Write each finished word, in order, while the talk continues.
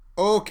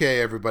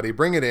Okay, everybody,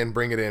 bring it in,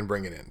 bring it in,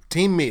 bring it in.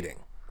 Team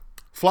meeting.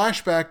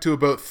 Flashback to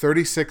about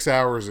 36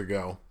 hours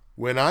ago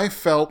when I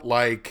felt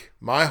like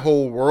my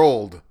whole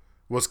world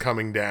was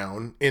coming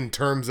down in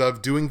terms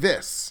of doing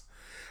this.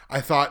 I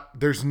thought,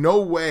 there's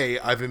no way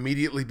I've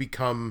immediately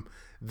become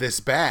this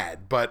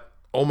bad, but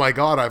oh my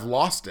God, I've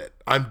lost it.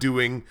 I'm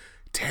doing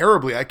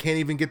terribly. I can't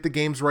even get the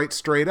games right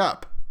straight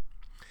up.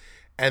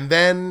 And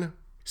then,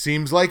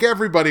 seems like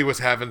everybody was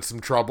having some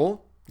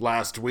trouble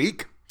last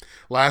week.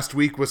 Last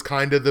week was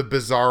kind of the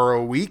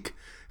bizarro week.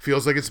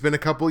 Feels like it's been a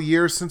couple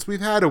years since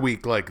we've had a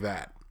week like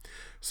that.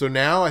 So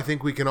now I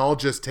think we can all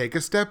just take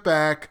a step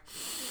back,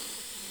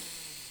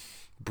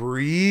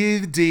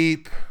 breathe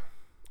deep,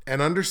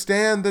 and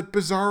understand that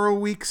bizarro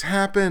weeks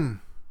happen.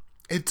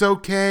 It's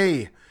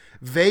okay.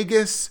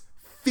 Vegas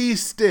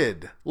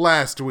feasted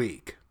last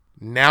week.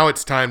 Now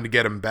it's time to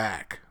get them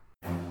back.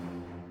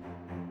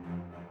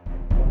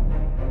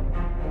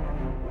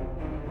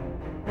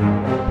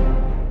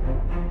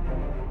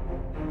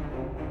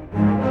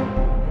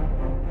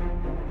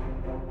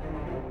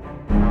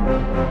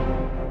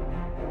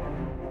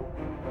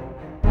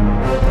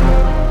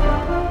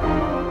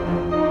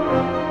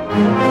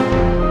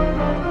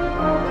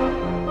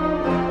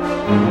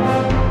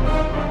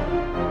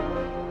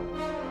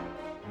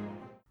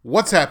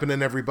 What's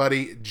happening,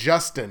 everybody?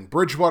 Justin,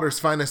 Bridgewater's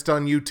Finest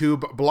on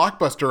YouTube,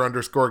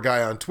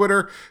 Blockbuster_guy on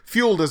Twitter,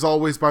 fueled as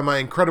always by my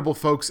incredible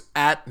folks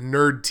at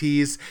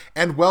NerdTees,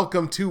 and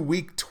welcome to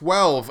week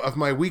 12 of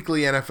my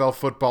weekly NFL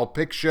football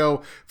pick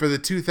show for the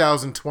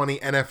 2020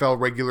 NFL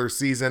regular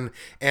season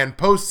and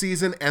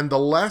postseason, and the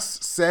less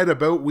said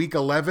about week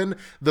 11,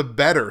 the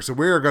better. So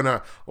we're going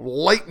to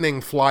lightning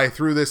fly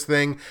through this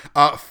thing,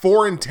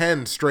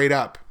 4-10 straight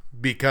up,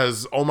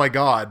 because oh my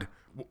God,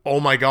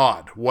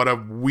 what a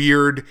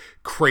weird,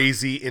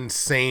 crazy,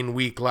 insane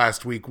week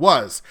last week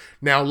was.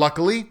 Now,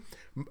 luckily,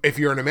 if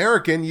you're an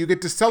American, you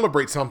get to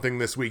celebrate something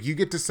this week. You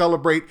get to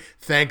celebrate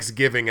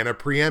Thanksgiving, and a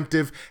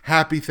preemptive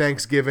happy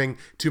Thanksgiving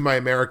to my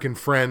American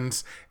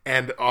friends.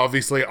 And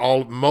obviously,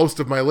 most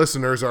of my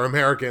listeners are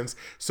Americans.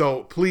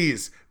 So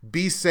please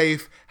be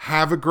safe.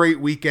 Have a great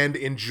weekend.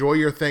 Enjoy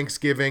your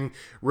Thanksgiving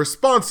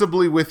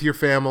responsibly with your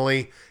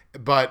family.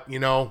 But,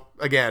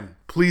 again,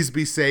 please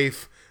be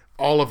safe.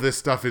 All of this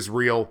stuff is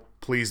real.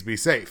 Please be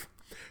safe.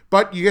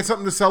 But you get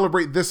something to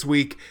celebrate this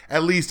week,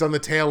 at least on the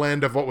tail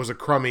end of what was a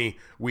crummy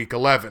week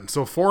 11.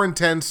 So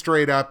 4-10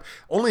 straight up,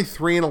 only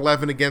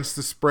 3-11 against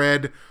the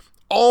spread,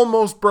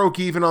 almost broke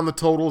even on the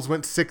totals,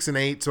 went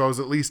 6-8, so I was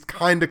at least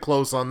kind of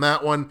close on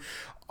that one.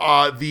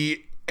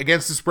 The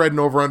against the spread and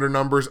over-under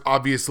numbers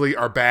obviously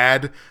are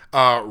bad,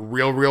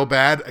 real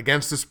bad.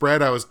 Against the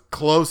spread, I was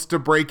close to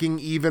breaking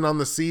even on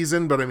the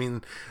season, but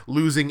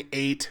losing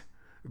 8,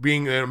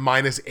 being a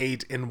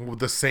 -8 in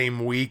the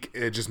same week,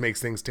 it just makes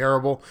things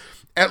terrible.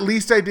 At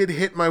least I did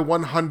hit my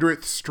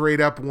 100th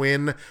straight up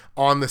win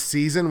on the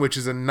season, which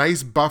is a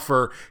nice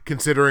buffer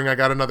considering I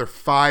got another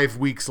 5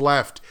 weeks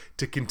left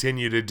to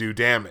continue to do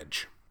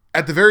damage.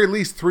 At the very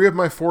least, 3 of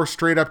my 4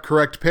 straight up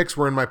correct picks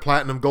were in my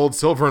platinum, gold,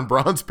 silver, and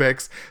bronze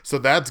picks, so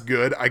that's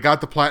good. I got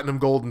the platinum,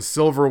 gold, and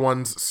silver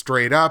ones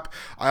straight up.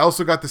 I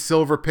also got the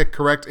silver pick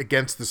correct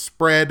against the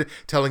spread,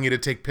 telling you to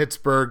take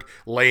Pittsburgh,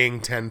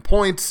 laying 10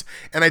 points,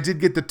 and I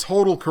did get the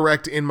total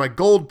correct in my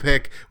gold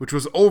pick, which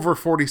was over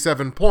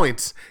 47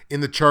 points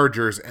in the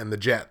Chargers and the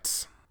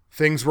Jets.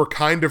 Things were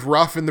kind of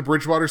rough in the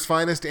Bridgewater's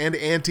Finest and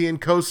Ante &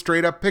 Co.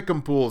 straight-up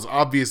pick'em pools,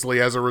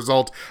 obviously as a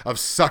result of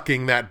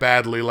sucking that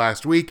badly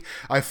last week.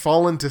 I've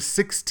fallen to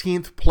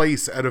 16th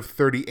place out of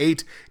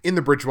 38 in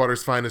the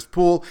Bridgewater's Finest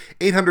pool,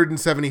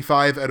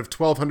 875 out of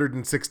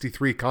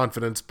 1,263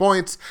 confidence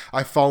points.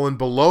 I've fallen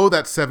below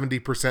that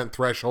 70%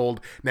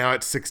 threshold, now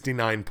at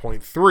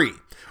 69.3,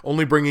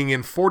 only bringing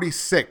in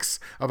 46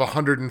 of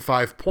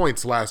 105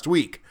 points last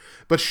week.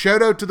 But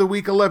shout out to the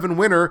Week 11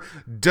 winner,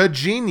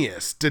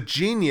 DeGenius.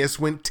 DeGenius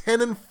went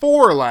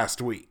 10-4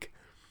 last week.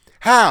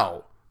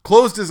 How?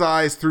 Closed his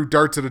eyes, threw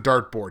darts at a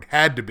dartboard.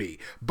 Had to be.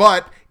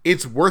 But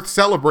it's worth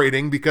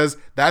celebrating because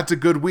that's a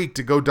good week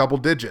to go double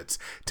digits.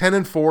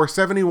 10-4,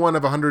 71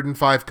 of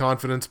 105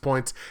 confidence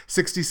points,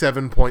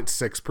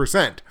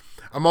 67.6%.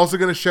 I'm also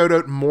going to shout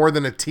out More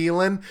Than a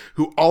Thielen,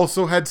 who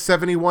also had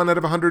 71 out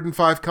of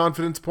 105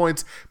 confidence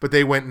points, but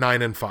they went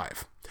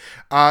 9-5.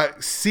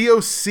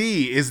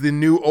 COC is the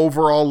new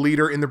overall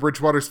leader in the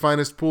Bridgewater's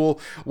Finest pool,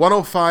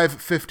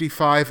 105,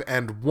 55,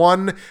 and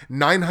 1,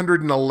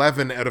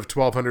 911 out of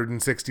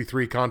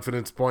 1,263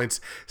 confidence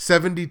points,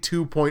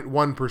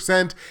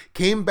 72.1%,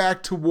 came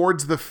back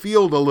towards the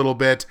field a little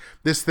bit.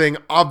 This thing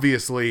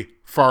obviously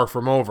far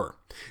from over.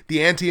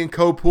 The Ante &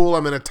 Co. pool,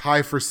 I'm in a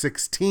tie for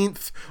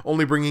 16th,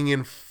 only bringing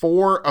in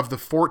 4 of the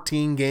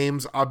 14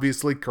 games,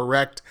 obviously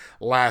correct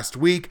last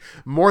week.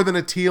 More Than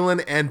a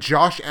Thielen and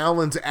Josh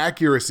Allen's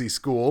accuracy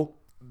school,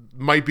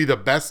 might be the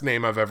best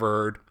name I've ever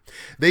heard.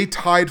 They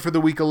tied for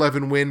the Week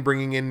 11 win,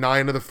 bringing in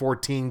 9 of the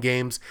 14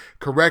 games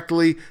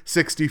correctly,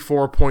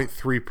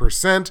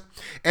 64.3%.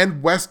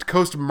 And West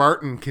Coast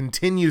Martin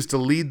continues to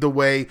lead the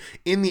way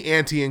in the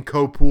Ante &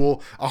 Co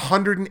pool,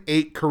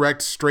 108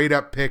 correct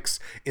straight-up picks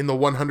in the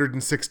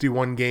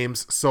 161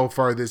 games so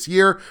far this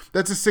year.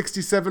 That's a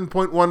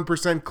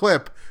 67.1%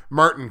 clip.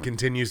 Martin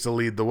continues to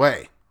lead the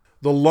way.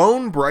 The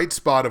lone bright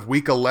spot of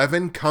Week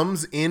 11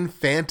 comes in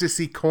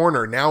Fantasy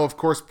Corner, now of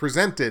course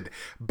presented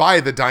by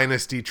the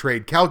Dynasty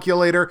Trade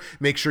Calculator.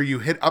 Make sure you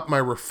hit up my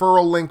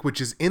referral link,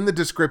 which is in the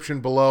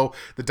description below.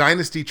 The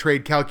Dynasty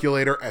Trade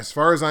Calculator, as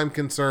far as I'm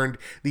concerned,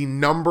 the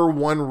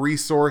 #1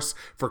 resource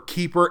for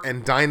keeper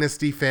and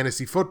dynasty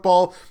fantasy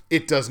football.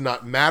 It does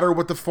not matter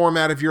what the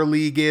format of your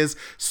league is.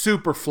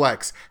 Super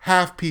flex,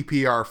 half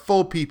PPR,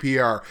 full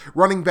PPR,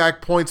 running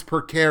back points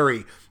per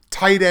carry,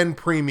 tight end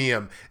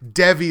premium,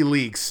 Devy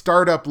League,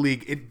 Startup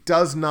League. It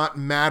does not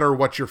matter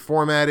what your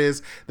format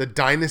is. The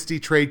Dynasty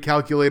Trade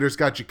Calculator's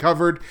got you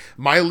covered.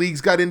 My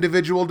league's got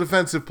individual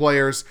defensive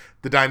players.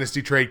 The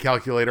Dynasty Trade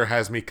Calculator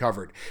has me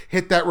covered.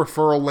 Hit that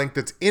referral link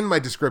that's in my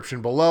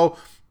description below.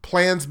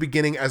 Plans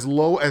beginning as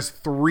low as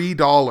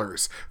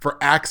 $3 for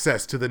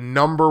access to the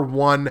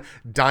 #1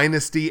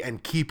 dynasty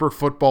and keeper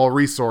football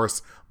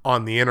resource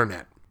on the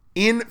internet.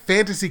 In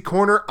Fantasy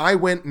Corner, I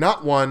went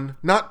not 1,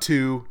 not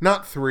 2,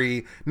 not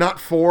 3, not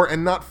 4,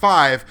 and not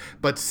 5,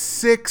 but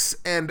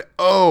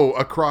 6-0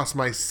 across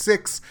my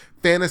 6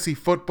 fantasy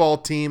football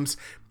teams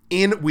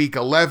in Week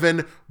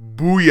 11.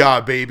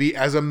 Booyah, baby.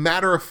 As a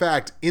matter of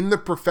fact, in the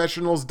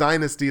Professionals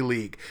Dynasty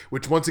League,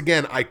 which once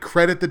again, I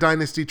credit the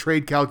Dynasty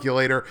Trade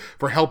Calculator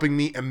for helping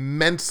me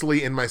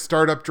immensely in my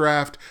startup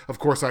draft. Of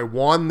course, I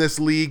won this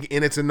league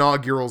in its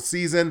inaugural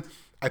season.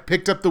 I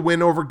picked up the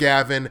win over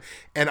Gavin,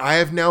 and I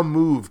have now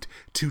moved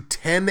to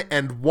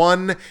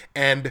 10-1,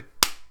 and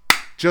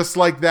just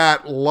like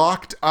that,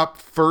 locked up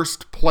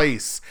first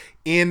place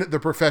in the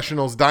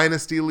Professionals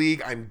Dynasty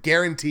League. I'm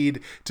guaranteed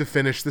to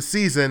finish the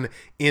season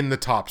in the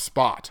top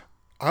spot.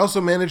 I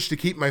also managed to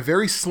keep my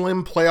very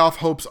slim playoff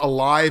hopes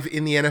alive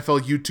in the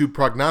NFL YouTube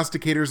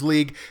Prognosticators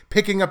League,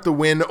 picking up the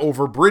win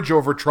over Bridge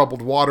Over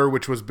Troubled Water,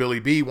 which was Billy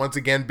B. Once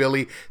again,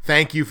 Billy,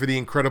 thank you for the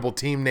incredible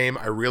team name.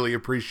 I really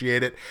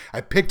appreciate it. I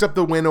picked up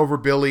the win over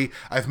Billy.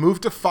 I've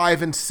moved to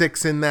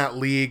 5-6 in that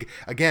league.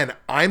 Again,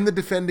 I'm the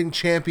defending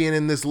champion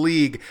in this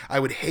league.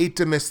 I would hate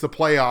to miss the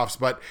playoffs,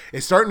 but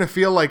it's starting to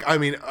feel like,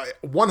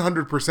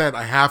 100%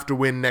 I have to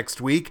win next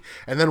week,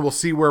 and then we'll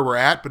see where we're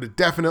at, but it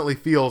definitely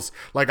feels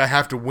like I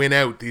have to win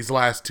out these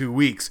last 2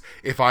 weeks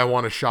if I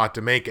want a shot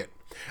to make it.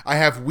 I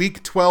have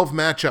Week 12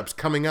 matchups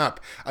coming up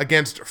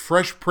against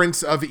Fresh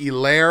Prince of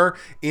Hilaire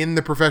in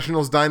the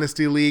Professionals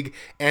Dynasty League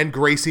and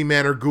Gracie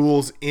Manor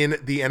Ghouls in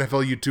the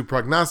NFL YouTube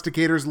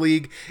Prognosticators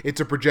League.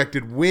 It's a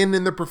projected win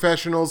in the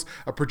Professionals,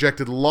 a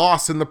projected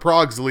loss in the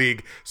Progs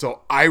League,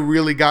 so I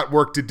really got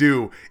work to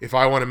do if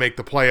I want to make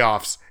the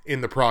playoffs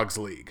in the Progs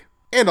League.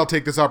 And I'll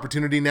take this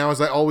opportunity now, as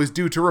I always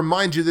do, to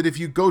remind you that if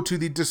you go to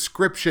the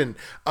description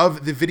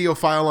of the video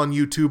file on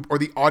YouTube or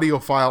the audio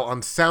file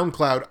on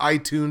SoundCloud,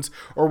 iTunes,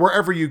 or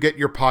wherever you get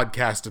your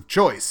podcast of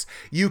choice,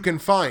 you can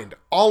find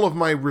all of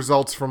my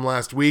results from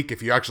last week,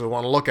 if you actually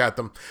want to look at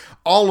them,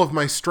 all of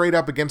my straight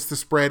up against the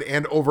spread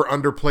and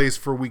over-under plays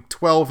for Week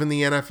 12 in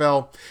the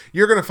NFL.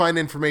 You're going to find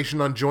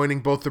information on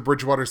joining both the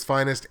Bridgewater's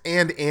Finest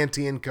and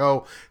Ante &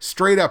 Co.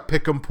 straight up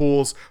pick'em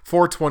pools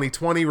for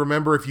 2020.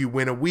 Remember, if you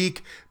win a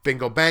week,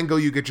 bingo bango,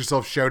 you get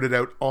yourself shouted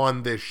out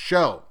on this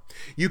show.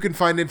 You can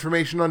find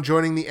information on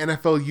joining the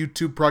NFL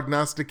YouTube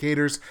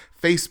Prognosticators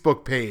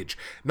Facebook page.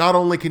 Not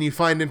only can you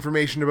find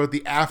information about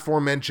the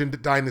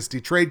aforementioned Dynasty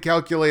Trade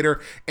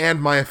Calculator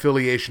and my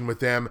affiliation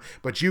with them,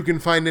 but you can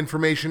find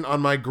information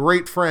on my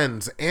great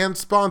friends and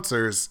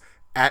sponsors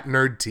at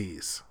Nerd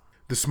Teas.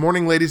 This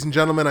morning, ladies and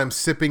gentlemen, I'm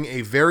sipping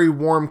a very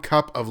warm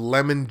cup of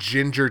lemon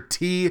ginger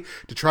tea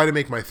to try to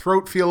make my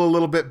throat feel a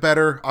little bit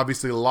better.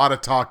 Obviously, a lot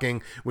of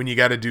talking when you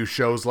got to do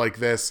shows like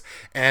this.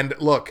 And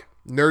look,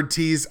 Nerd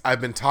Teas,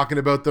 I've been talking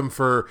about them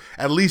for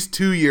at least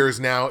 2 years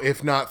now,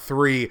 if not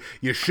 3.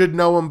 You should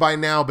know them by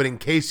now, but in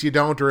case you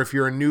don't, or if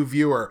you're a new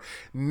viewer,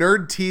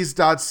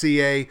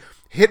 nerdteas.ca.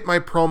 Hit my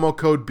promo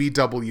code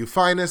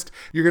BWFinest.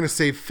 You're going to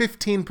save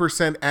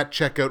 15% at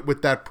checkout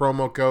with that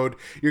promo code.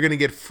 You're going to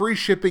get free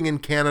shipping in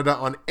Canada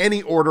on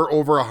any order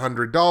over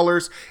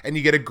 $100, and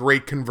you get a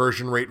great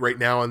conversion rate right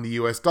now on the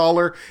US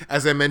dollar.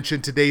 As I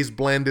mentioned, today's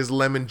blend is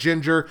lemon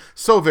ginger,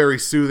 so very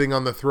soothing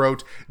on the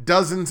throat.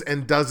 Dozens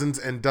and dozens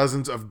and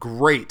dozens of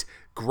great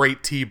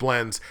tea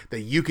blends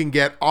that you can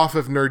get off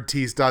of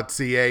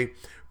nerdteas.ca.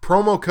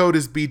 Promo code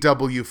is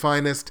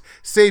BWFinest.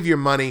 Save your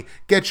money,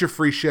 get your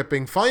free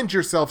shipping, find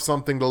yourself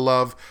something to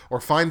love, or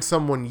find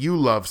someone you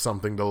love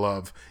something to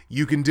love.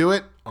 You can do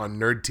it on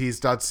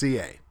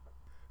nerdteas.ca.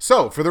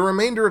 So, for the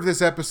remainder of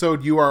this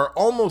episode, you are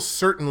almost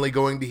certainly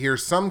going to hear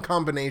some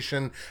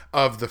combination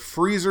of the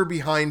freezer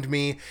behind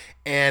me,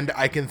 and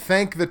I can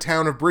thank the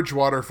town of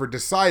Bridgewater for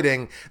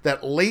deciding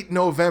that late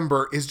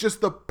November is just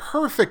the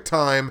perfect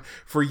time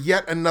for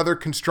yet another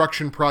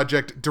construction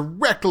project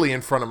directly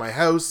in front of my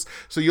house,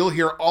 so you'll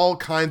hear all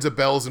kinds of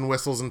bells and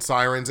whistles and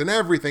sirens and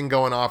everything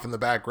going off in the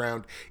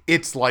background.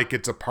 It's like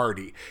it's a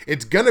party.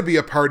 It's gonna be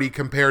a party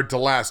compared to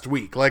last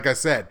week. Like I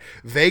said,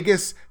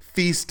 Vegas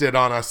feasted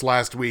on us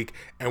last week,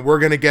 and we're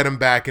going to get them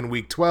back in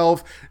week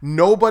 12.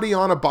 Nobody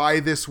on a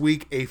bye this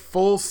week, a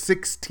full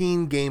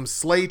 16 game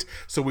slate,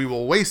 so we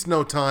will waste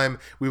no time.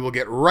 We will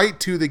get right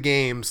to the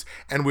games,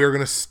 and we're going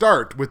to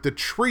start with the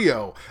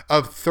trio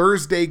of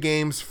Thursday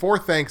games for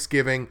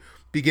Thanksgiving,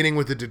 beginning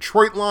with the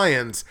Detroit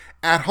Lions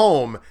at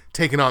home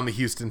taking on the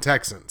Houston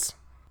Texans.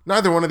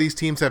 Neither one of these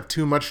teams have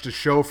too much to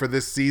show for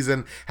this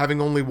season,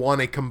 having only won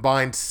a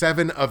combined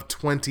 7 of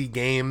 20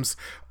 games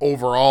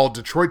overall.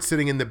 Detroit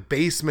sitting in the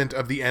basement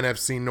of the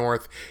NFC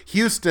North.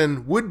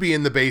 Houston would be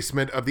in the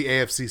basement of the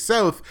AFC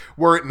South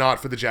were it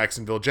not for the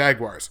Jacksonville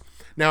Jaguars.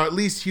 Now, at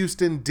least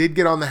Houston did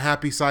get on the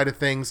happy side of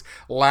things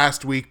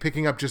last week,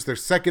 picking up just their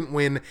second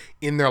win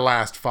in their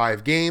last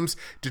 5 games.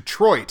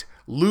 Detroit,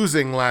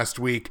 losing last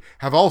week,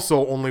 have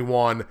also only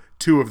won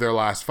 2 of their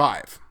last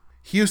 5.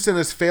 Houston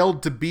has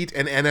failed to beat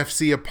an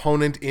NFC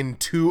opponent in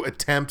 2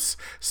 attempts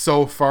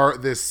so far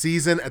this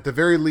season. At the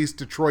very least,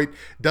 Detroit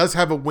does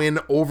have a win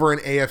over an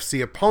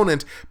AFC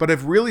opponent, but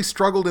have really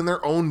struggled in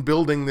their own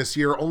building this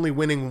year, only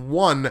winning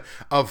 1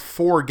 of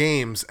 4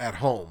 games at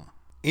home.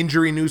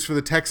 Injury news for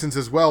the Texans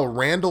as well.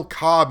 Randall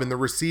Cobb in the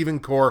receiving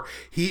corps,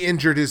 he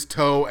injured his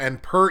toe,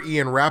 and per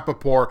Ian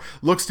Rappaport,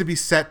 looks to be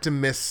set to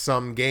miss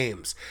some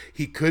games.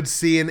 He could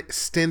see a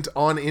stint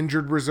on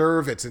injured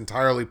reserve. It's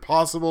entirely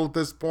possible at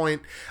this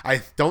point.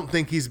 I don't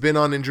think he's been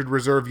on injured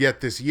reserve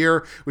yet this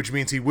year, which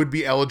means he would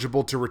be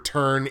eligible to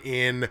return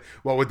in,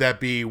 what would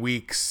that be,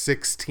 week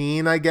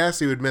 16, I guess?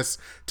 He would miss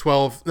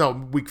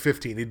week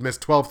 15. He'd miss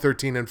 12,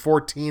 13, and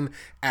 14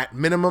 at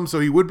minimum, so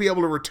he would be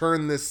able to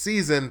return this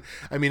season.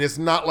 I mean, it's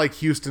not like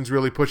Houston's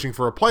really pushing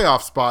for a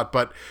playoff spot,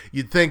 but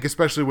you'd think,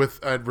 especially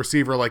with a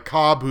receiver like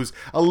Cobb, who's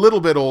a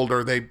little bit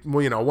older, they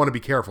want to be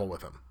careful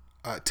with him.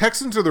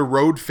 Texans are the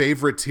road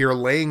favorites here,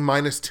 laying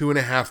minus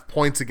 2.5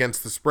 points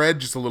against the spread.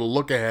 Just a little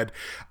look ahead.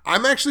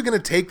 I'm actually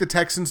going to take the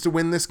Texans to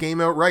win this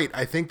game outright.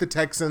 I think the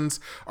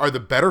Texans are the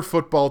better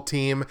football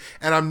team,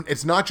 and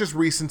it's not just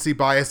recency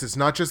bias. It's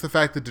not just the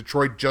fact that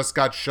Detroit just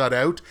got shut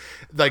out.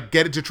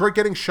 Detroit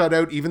getting shut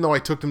out, even though I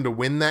took them to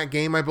win that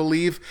game, I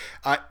believe,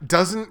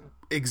 doesn't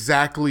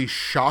exactly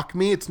shock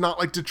me. It's not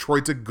like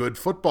Detroit's a good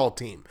football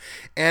team,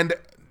 and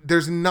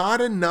there's not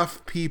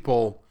enough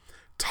people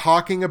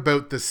talking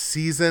about the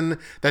season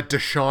that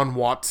Deshaun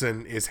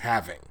Watson is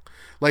having.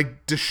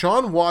 Like,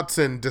 Deshaun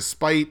Watson,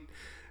 despite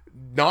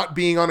not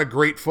being on a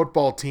great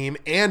football team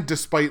and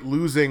despite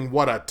losing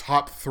a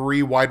top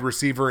 3 wide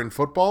receiver in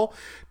football,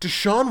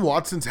 Deshaun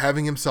Watson's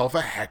having himself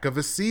a heck of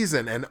a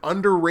season, an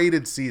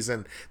underrated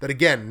season that,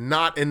 again,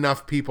 not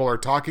enough people are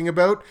talking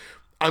about.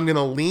 I'm going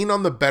to lean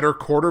on the better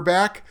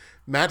quarterback.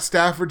 Matt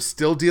Stafford's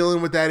still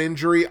dealing with that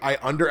injury. I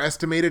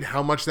underestimated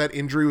how much that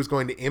injury was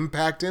going to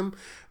impact him.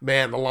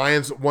 Man, the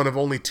Lions, one of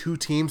only 2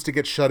 teams to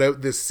get shut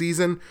out this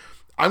season.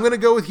 I'm going to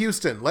go with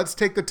Houston. Let's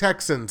take the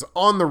Texans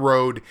on the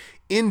road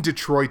in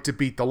Detroit to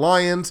beat the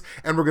Lions,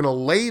 and we're going to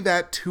lay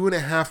that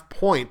 2.5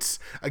 points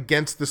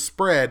against the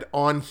spread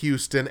on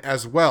Houston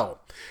as well.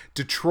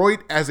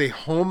 Detroit, as a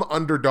home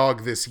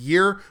underdog this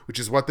year, which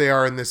is what they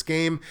are in this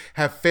game,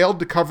 have failed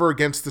to cover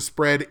against the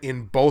spread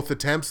in both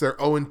attempts. They're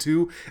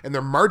 0-2, and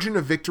their margin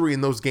of victory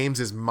in those games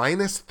is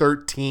minus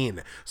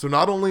 13. So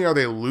not only are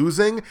they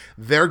losing,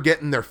 they're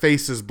getting their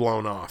faces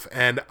blown off.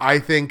 And I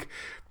think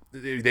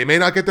they may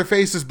not get their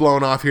faces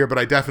blown off here, but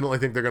I definitely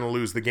think they're going to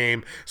lose the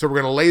game. So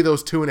we're going to lay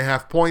those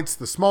 2.5 points,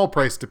 the small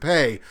price to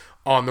pay,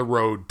 on the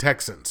road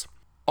Texans.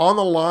 On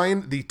the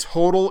line, the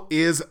total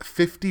is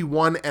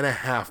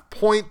 51.5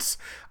 points.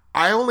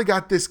 I only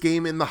got this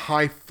game in the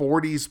high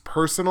 40s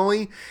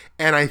personally,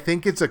 and I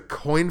think it's a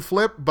coin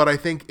flip, but I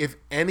think if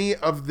any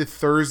of the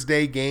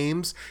Thursday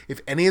games, if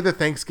any of the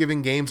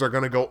Thanksgiving games are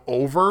going to go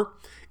over,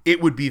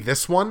 it would be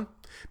this one,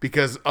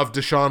 because of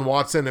Deshaun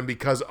Watson and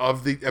because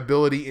of the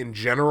ability in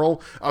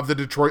general of the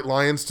Detroit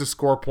Lions to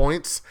score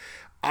points.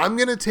 I'm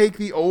going to take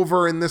the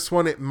over in this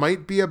one. It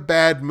might be a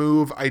bad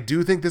move. I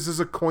do think this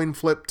is a coin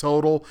flip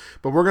total,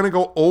 but we're going to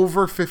go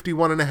over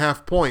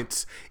 51.5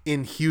 points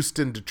in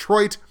Houston,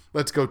 Detroit.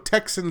 Let's go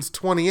Texans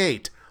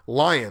 28,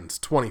 Lions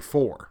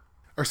 24.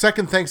 Our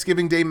second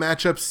Thanksgiving Day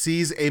matchup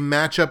sees a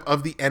matchup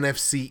of the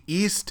NFC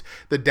East,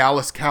 the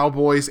Dallas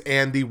Cowboys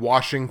and the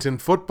Washington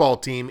football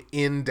team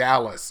in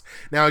Dallas.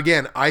 Now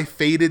again, I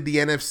faded the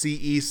NFC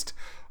East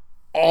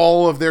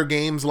all of their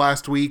games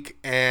last week,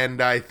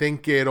 and I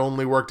think it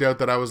only worked out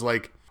that I was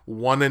like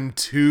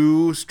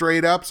 1-2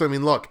 straight up. So I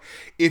mean, look,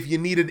 if you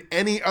needed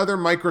any other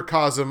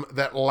microcosm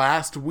that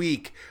last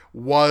week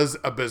was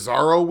a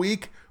bizarro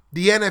week,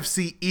 the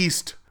NFC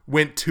East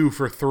went 2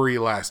 for 3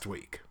 last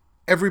week.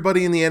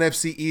 Everybody in the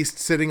NFC East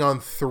sitting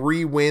on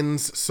 3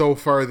 wins so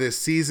far this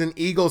season.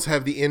 Eagles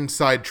have the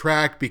inside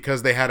track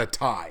because they had a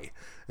tie.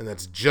 And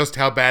that's just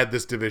how bad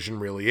this division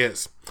really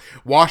is.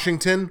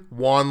 Washington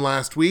won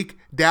last week.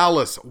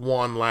 Dallas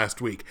won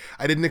last week.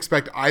 I didn't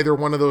expect either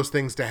one of those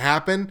things to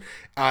happen.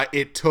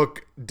 It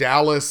took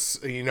Dallas,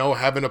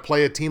 having to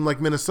play a team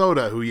like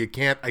Minnesota, who you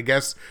can't, I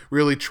guess,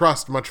 really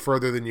trust much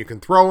further than you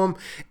can throw them.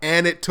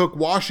 And it took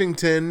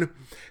Washington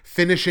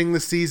finishing the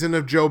season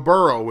of Joe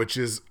Burrow, which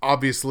is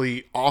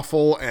obviously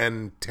awful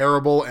and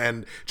terrible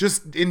and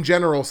just in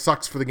general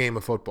sucks for the game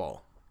of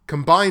football.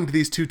 Combined,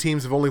 these two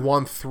teams have only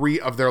won 3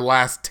 of their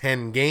last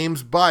 10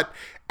 games, but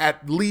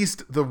at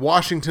least the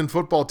Washington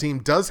football team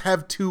does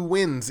have 2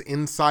 wins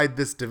inside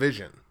this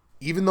division.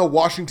 Even though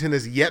Washington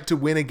has yet to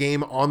win a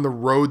game on the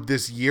road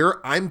this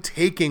year, I'm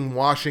taking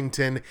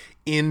Washington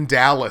in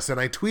Dallas. And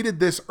I tweeted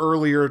this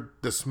earlier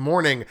this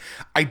morning.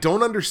 I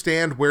don't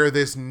understand where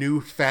this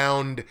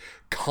newfound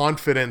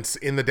confidence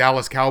in the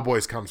Dallas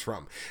Cowboys comes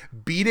from.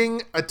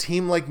 Beating a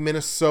team like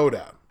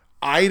Minnesota,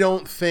 I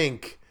don't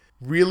think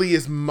really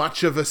is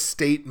much of a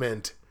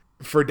statement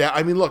for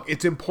I mean, look,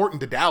 it's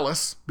important to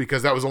Dallas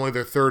because that was only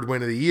their 3rd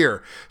win of the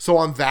year. So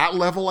on that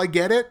level, I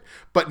get it.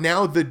 But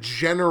now the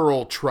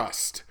general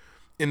trust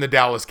in the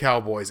Dallas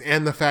Cowboys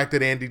and the fact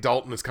that Andy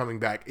Dalton is coming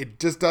back, it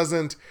just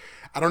doesn't,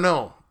 I don't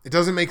know. It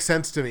doesn't make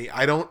sense to me.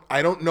 I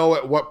don't know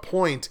at what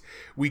point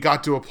we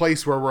got to a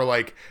place where we're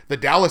like, the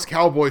Dallas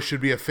Cowboys should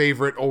be a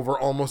favorite over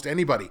almost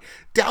anybody.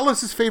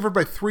 Dallas is favored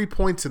by 3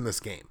 points in this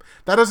game.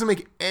 That doesn't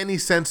make any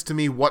sense to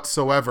me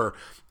whatsoever.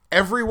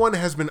 Everyone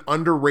has been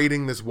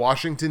underrating this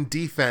Washington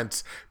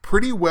defense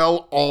pretty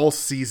well all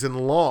season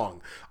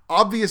long.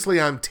 Obviously,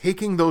 I'm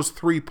taking those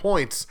 3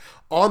 points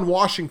on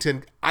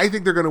Washington. I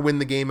think they're going to win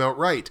the game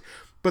outright.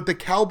 But the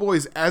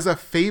Cowboys, as a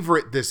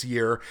favorite this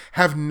year,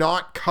 have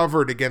not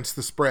covered against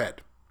the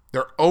spread.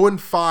 They're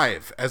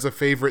 0-5 as a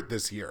favorite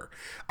this year.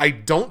 I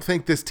don't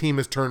think this team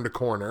has turned a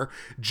corner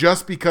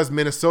just because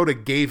Minnesota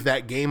gave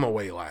that game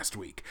away last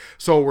week.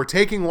 So we're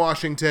taking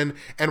Washington,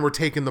 and we're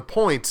taking the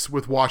points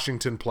with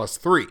Washington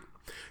 +3.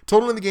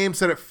 Total in the game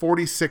set at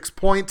 46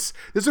 points.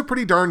 This is a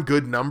pretty darn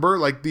good number.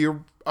 Like the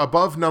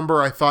above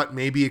number, I thought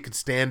maybe it could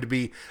stand to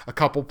be a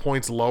couple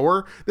points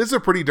lower. This is a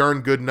pretty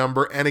darn good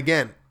number. And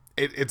again,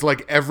 it's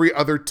like every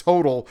other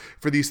total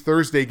for these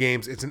Thursday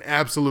games. It's an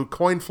absolute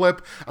coin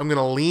flip. I'm going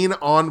to lean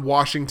on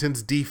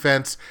Washington's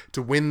defense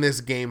to win this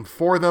game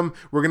for them.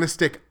 We're going to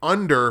stick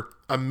under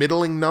a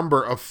middling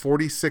number of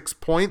 46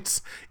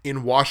 points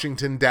in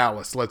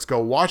Washington-Dallas. Let's go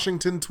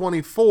Washington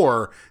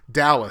 24,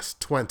 Dallas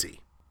 20.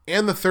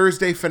 And the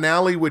Thursday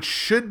finale, which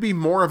should be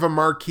more of a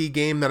marquee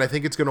game than I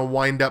think it's going to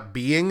wind up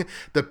being,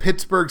 the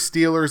Pittsburgh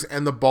Steelers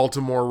and the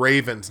Baltimore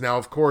Ravens. Now,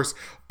 of course,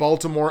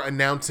 Baltimore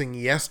announcing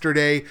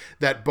yesterday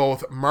that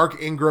both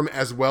Mark Ingram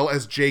as well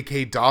as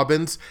J.K.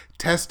 Dobbins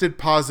tested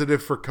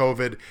positive for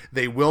COVID.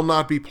 They will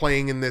not be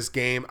playing in this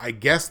game. I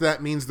guess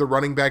that means the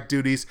running back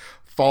duties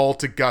fall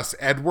to Gus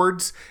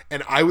Edwards,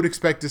 and I would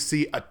expect to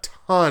see a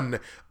ton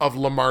of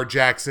Lamar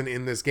Jackson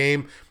in this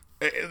game.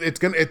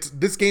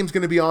 This game's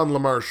going to be on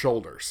Lamar's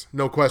shoulders,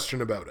 no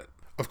question about it.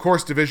 Of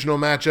course, divisional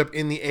matchup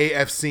in the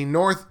AFC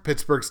North,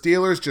 Pittsburgh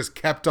Steelers just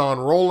kept on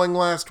rolling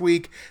last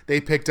week.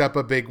 They picked up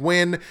a big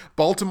win.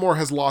 Baltimore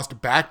has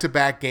lost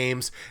back-to-back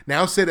games,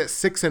 now sit at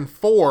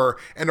 6-4,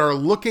 and are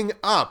looking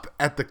up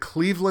at the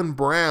Cleveland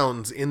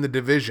Browns in the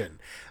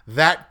division.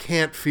 That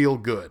can't feel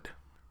good.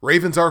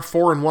 Ravens are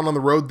 4-1 on the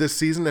road this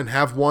season and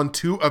have won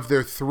 2 of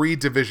their 3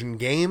 division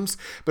games,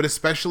 but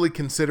especially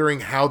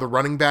considering how the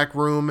running back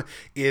room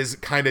is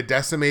kind of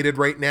decimated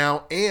right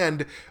now,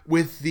 and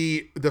with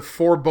the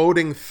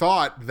foreboding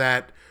thought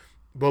that,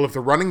 well, if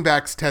the running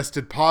backs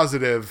tested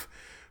positive,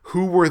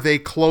 who were they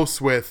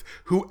close with?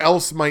 Who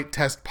else might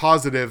test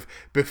positive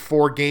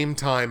before game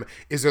time?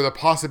 Is there the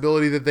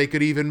possibility that they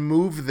could even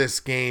move this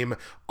game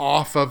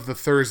off of the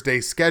Thursday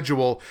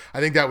schedule?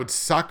 I think that would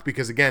suck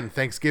because, again,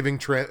 Thanksgiving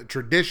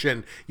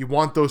tradition, you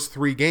want those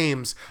 3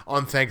 games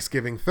on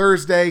Thanksgiving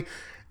Thursday.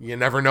 You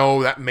never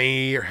know, that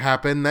may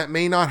happen, that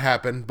may not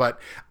happen,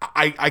 but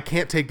I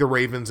can't take the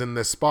Ravens in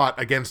this spot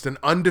against an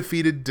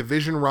undefeated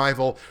division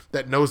rival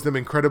that knows them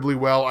incredibly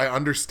well. I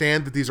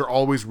understand that these are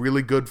always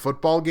really good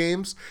football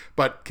games,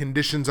 but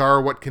conditions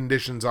are what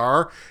conditions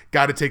are.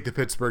 Got to take the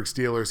Pittsburgh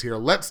Steelers here.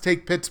 Let's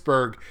take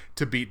Pittsburgh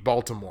to beat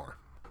Baltimore.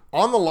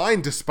 On the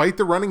line, despite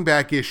the running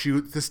back issue,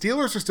 the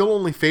Steelers are still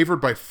only favored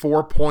by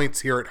 4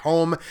 points here at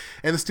home,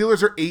 and the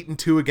Steelers are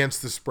 8-2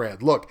 against the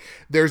spread. Look,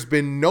 there's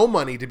been no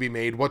money to be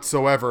made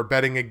whatsoever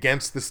betting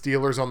against the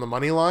Steelers on the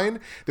money line.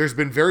 There's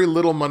been very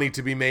little money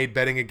to be made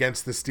betting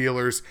against the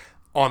Steelers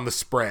on the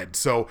spread.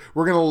 So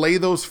we're going to lay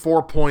those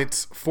 4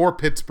 points for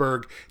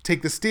Pittsburgh,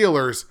 take the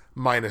Steelers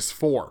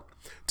 -4.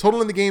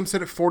 Total in the game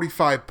set at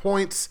 45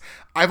 points.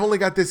 I've only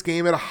got this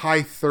game at a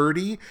high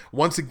 30.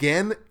 Once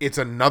again, it's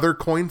another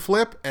coin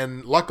flip,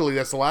 and luckily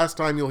that's the last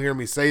time you'll hear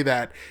me say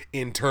that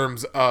in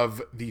terms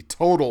of the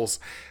totals.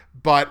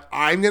 But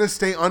I'm going to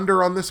stay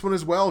under on this one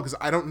as well because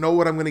I don't know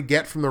what I'm going to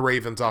get from the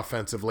Ravens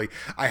offensively.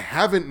 I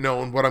haven't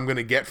known what I'm going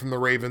to get from the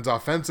Ravens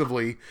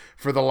offensively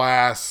for the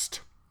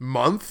last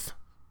month,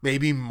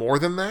 maybe more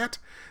than that.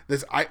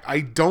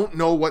 I don't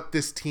know what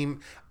this team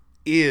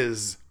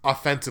is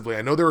offensively.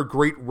 I know they're a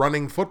great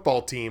running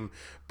football team,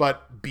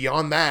 but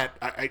beyond that,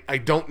 I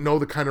don't know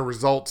the kind of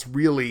results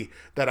really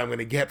that I'm going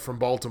to get from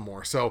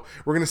Baltimore. So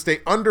we're going to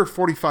stay under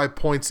 45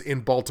 points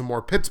in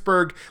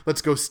Baltimore-Pittsburgh.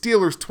 Let's go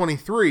Steelers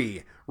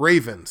 23,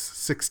 Ravens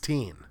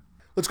 16.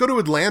 Let's go to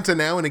Atlanta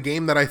now in a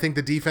game that I think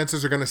the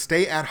defenses are going to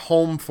stay at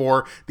home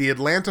for, the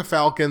Atlanta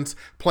Falcons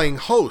playing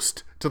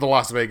host to the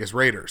Las Vegas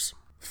Raiders.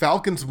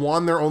 Falcons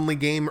won their only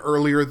game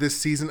earlier this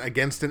season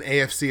against an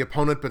AFC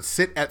opponent, but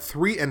sit at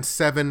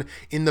 3-7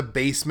 in the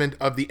basement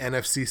of the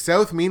NFC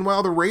South.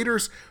 Meanwhile, the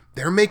Raiders,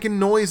 they're making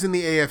noise in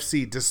the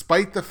AFC,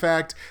 despite the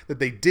fact that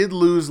they did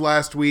lose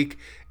last week,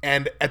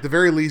 and at the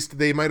very least,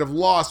 they might have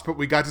lost, but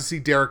we got to see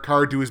Derek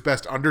Carr do his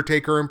best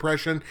Undertaker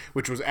impression,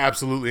 which was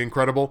absolutely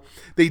incredible.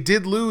 They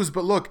did lose,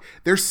 but look,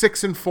 they're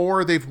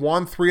 6-4. They've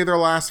won 3 of their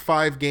last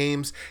 5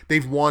 games.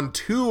 They've won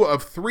 2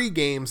 of 3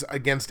 games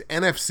against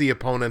NFC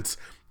opponents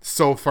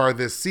so far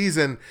this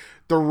season.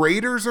 The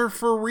Raiders are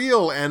for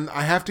real, and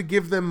I have to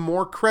give them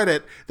more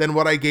credit than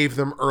what I gave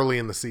them early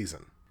in the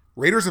season.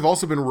 Raiders have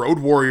also been road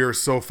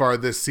warriors so far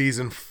this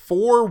season.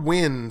 4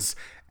 wins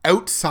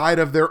outside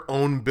of their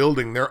own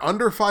building. They're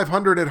under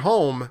 500 at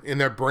home in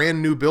their brand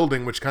new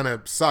building, which kind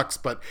of sucks,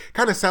 but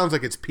kind of sounds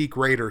like it's peak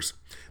Raiders.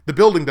 The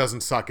building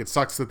doesn't suck. It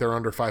sucks that they're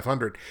under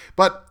 500.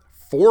 But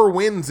 4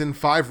 wins in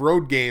 5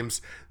 road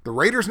games. The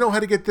Raiders know how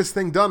to get this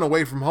thing done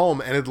away from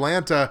home, and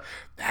Atlanta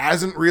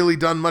hasn't really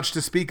done much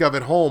to speak of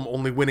at home,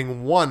 only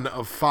winning 1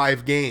 of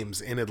 5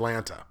 games in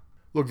Atlanta.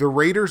 Look, the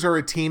Raiders are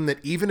a team that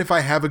even if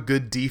I have a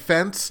good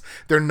defense,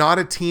 they're not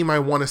a team I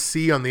want to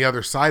see on the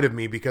other side of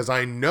me because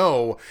I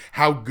know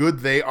how good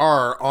they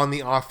are on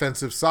the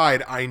offensive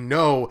side. I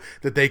know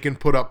that they can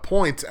put up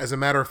points. As a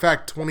matter of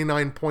fact,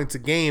 29 points a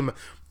game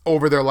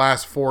over their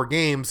last 4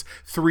 games,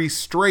 3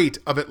 straight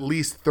of at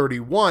least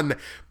 31,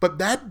 but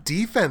that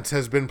defense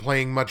has been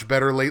playing much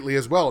better lately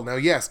as well. Now,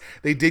 yes,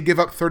 they did give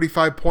up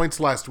 35 points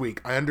last week.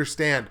 I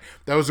understand.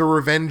 That was a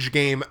revenge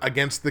game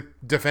against the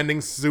defending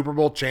Super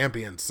Bowl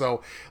champions.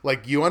 So,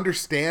 you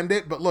understand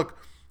it, but look,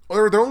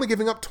 they're only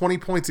giving up 20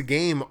 points a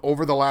game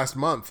over the last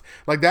month.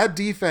 That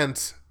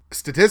defense,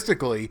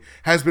 statistically,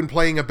 has been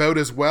playing about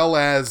as well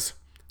as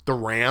the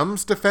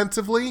Rams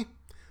defensively,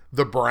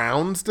 the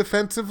Browns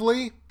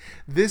defensively.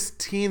 This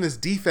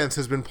defense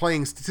has been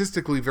playing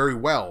statistically very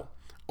well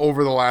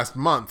over the last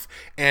month.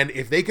 And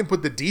if they can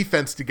put the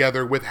defense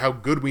together with how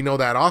good we know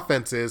that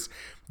offense is,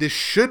 this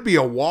should be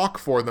a walk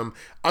for them.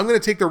 I'm going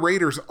to take the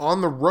Raiders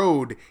on the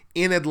road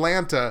in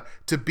Atlanta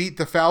to beat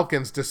the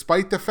Falcons,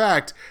 despite the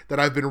fact that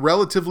I've been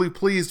relatively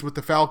pleased with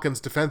the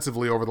Falcons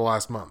defensively over the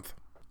last month.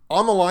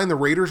 On the line, the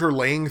Raiders are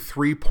laying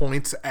 3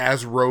 points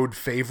as road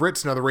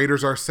favorites. Now, the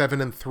Raiders are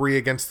 7-3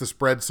 against the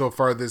spread so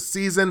far this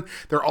season.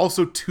 They're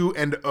also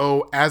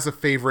 2-0 as a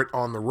favorite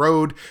on the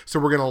road. So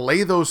we're going to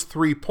lay those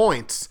 3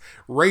 points.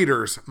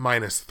 Raiders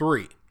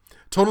 -3.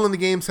 Total in the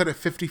game set at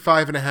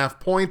 55.5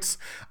 points.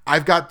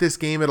 I've got this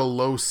game at a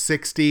low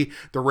 60.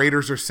 The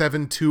Raiders are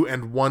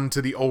 7-2-1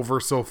 to the over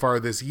so far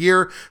this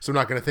year, so I'm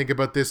not going to think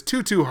about this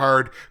too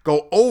hard.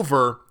 Go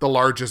over the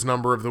largest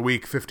number of the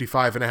week,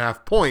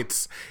 55.5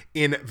 points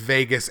in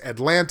Vegas,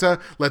 Atlanta.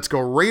 Let's go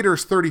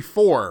Raiders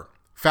 34,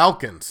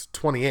 Falcons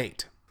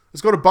 28.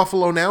 Let's go to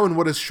Buffalo now in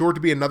what is sure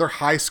to be another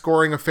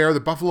high-scoring affair. The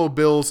Buffalo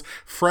Bills,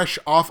 fresh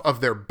off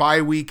of their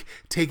bye week,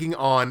 taking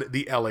on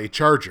the LA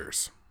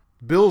Chargers.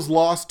 Bills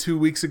lost 2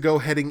 weeks ago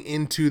heading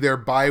into their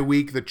bye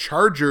week. The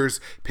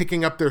Chargers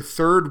picking up their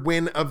 3rd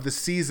win of the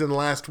season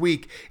last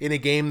week in a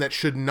game that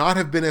should not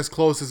have been as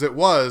close as it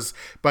was,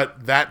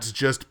 but that's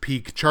just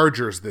peak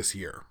Chargers this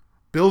year.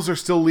 Bills are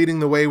still leading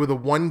the way with a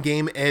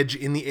 1-game edge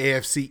in the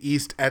AFC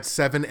East at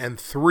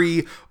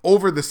 7-3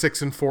 over the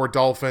 6-4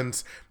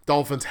 Dolphins.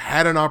 Dolphins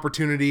had an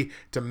opportunity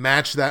to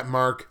match that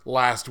mark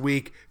last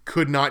week,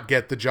 could not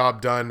get the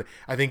job done,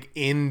 I think,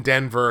 in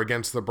Denver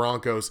against the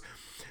Broncos.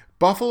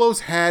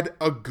 Buffalo's had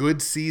a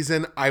good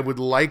season. I would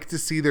like to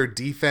see their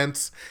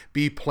defense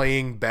be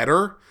playing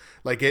better.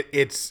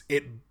 It's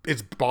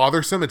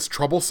bothersome, it's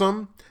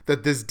troublesome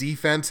that this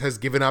defense has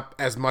given up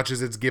as much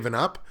as it's given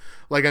up.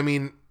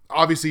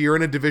 Obviously you're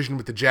in a division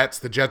with the Jets.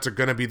 The Jets are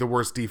going to be the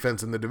worst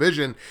defense in the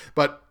division,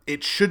 but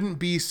it shouldn't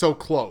be so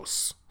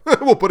close.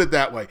 We'll put it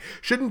that way.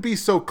 Shouldn't be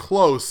so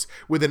close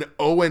with an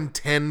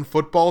 0-10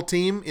 football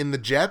team in the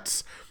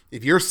Jets.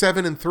 If you're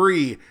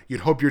 7-3, you'd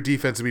hope your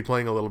defense would be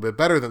playing a little bit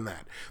better than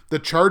that. The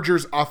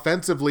Chargers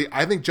offensively,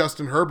 I think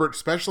Justin Herbert,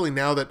 especially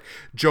now that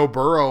Joe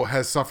Burrow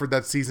has suffered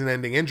that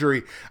season-ending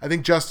injury, I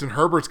think Justin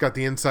Herbert's got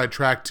the inside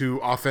track to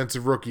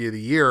Offensive Rookie of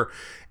the Year,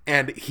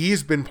 and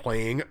he's been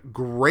playing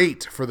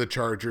great for the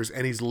Chargers,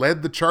 and he's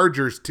led the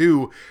Chargers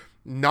to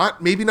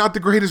maybe not the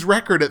greatest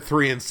record at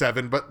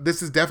 3-7, but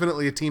this is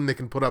definitely a team that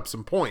can put up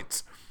some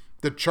points.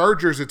 The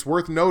Chargers, it's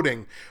worth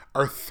noting,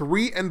 are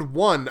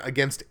 3-1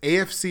 against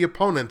AFC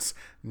opponents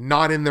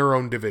not in their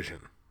own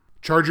division.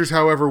 Chargers,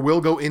 however,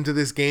 will go into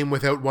this game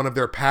without one of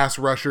their pass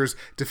rushers.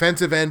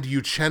 Defensive end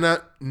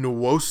Uchenna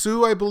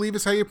Nwosu, I believe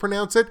is how you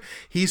pronounce it.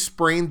 He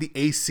sprained the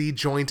AC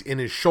joint in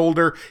his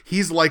shoulder.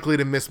 He's likely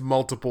to miss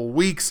multiple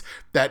weeks.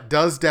 That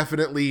does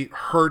definitely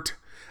hurt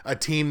a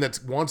team that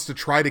wants to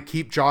try to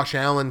keep Josh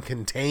Allen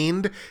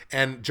contained.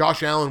 And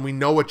Josh Allen, we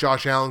know what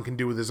Josh Allen can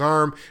do with his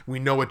arm. We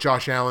know what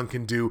Josh Allen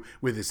can do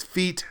with his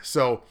feet.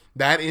 So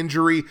that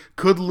injury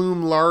could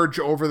loom large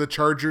over the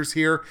Chargers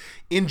here.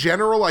 In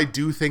general, I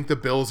do think the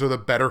Bills are the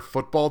better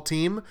football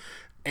team.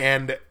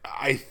 And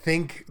I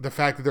think the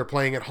fact that they're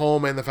playing at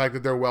home and the fact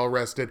that they're well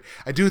rested,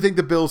 I do think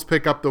the Bills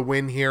pick up the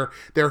win here.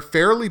 They're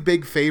fairly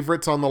big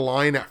favorites on the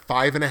line at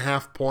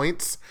 5.5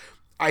 points.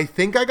 I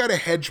think I got to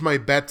hedge my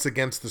bets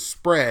against the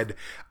spread.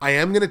 I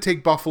am going to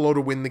take Buffalo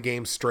to win the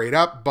game straight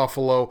up.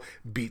 Buffalo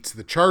beats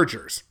the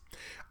Chargers.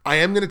 I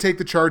am going to take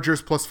the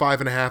Chargers plus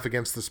 5.5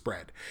 against the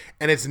spread.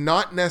 And it's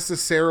not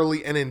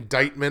necessarily an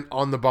indictment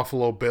on the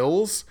Buffalo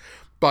Bills,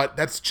 but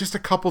that's just a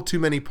couple too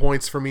many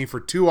points for me for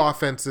two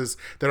offenses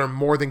that are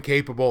more than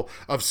capable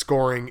of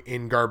scoring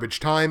in garbage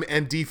time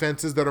and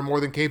defenses that are more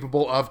than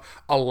capable of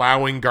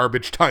allowing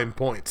garbage time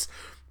points.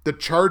 The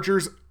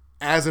Chargers,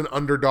 as an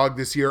underdog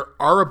this year,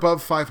 are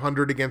above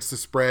 500 against the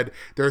spread.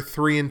 They're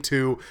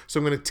 3-2, so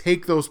I'm going to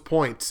take those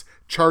points.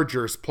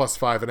 Chargers plus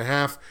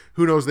 5.5.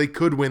 Who knows, they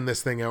could win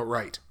this thing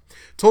outright.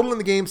 Total in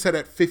the game set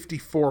at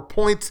 54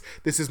 points.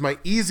 This is my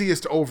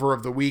easiest over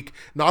of the week.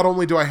 Not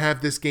only do I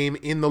have this game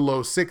in the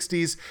low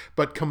 60s,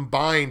 but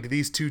combined,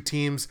 these two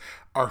teams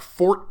are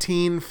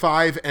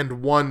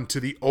 14-5-1 to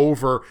the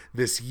over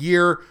this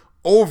year.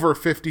 Over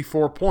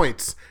 54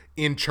 points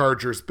in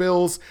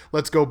Chargers-Bills.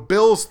 Let's go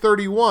Bills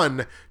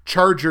 31,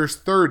 Chargers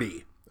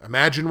 30.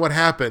 Imagine what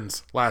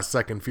happens last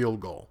second field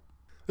goal.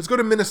 Let's go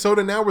to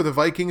Minnesota now, where the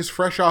Vikings,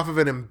 fresh off of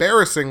an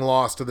embarrassing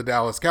loss to the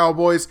Dallas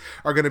Cowboys,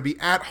 are going to be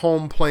at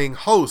home playing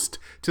host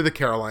to the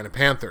Carolina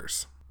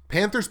Panthers.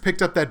 Panthers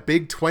picked up that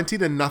big 20-0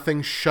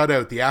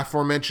 shutout, the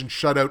aforementioned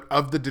shutout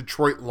of the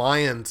Detroit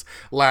Lions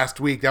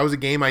last week. That was a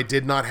game I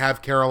did not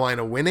have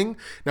Carolina winning.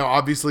 Now,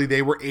 obviously,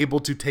 they were able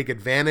to take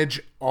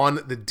advantage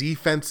on the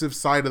defensive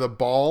side of the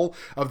ball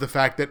of the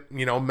fact that,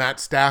 Matt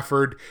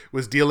Stafford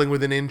was dealing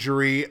with an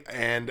injury.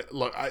 And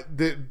look,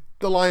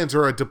 the Lions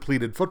are a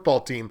depleted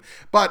football team,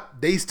 but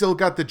they still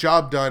got the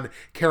job done.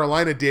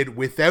 Carolina did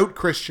without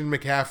Christian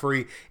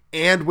McCaffrey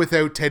and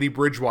without Teddy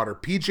Bridgewater.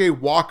 PJ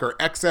Walker,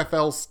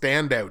 XFL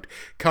standout,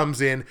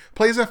 comes in,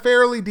 plays a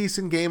fairly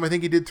decent game. I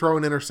think he did throw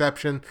an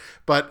interception,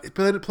 but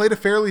played a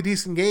fairly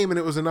decent game, and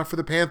it was enough for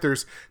the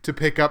Panthers to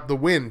pick up the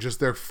win,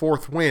 just their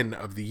fourth win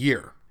of the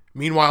year.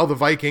 Meanwhile, the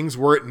Vikings,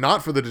 were it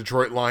not for the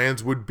Detroit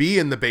Lions, would be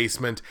in the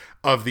basement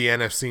of the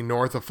NFC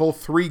North, a full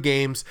 3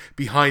 games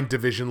behind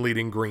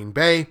division-leading Green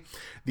Bay.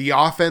 The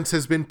offense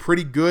has been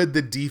pretty good.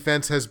 The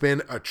defense has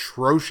been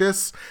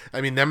atrocious.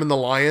 I mean, them and the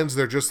Lions,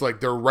 they're just like,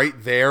 they're right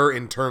there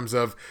in terms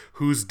of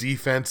whose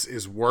defense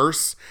is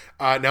worse.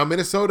 Now,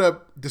 Minnesota,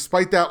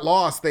 despite that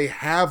loss, they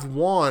have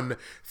won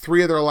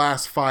 3 of their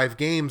last 5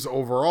 games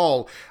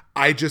overall.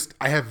 I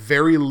have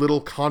very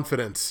little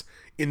confidence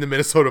in the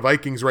Minnesota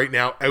Vikings right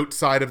now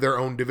outside of their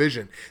own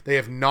division. They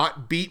have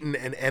not beaten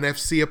an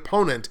NFC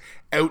opponent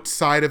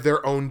outside of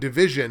their own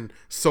division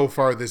so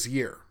far this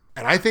year.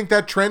 And I think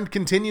that trend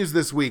continues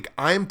this week.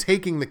 I'm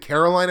taking the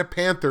Carolina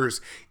Panthers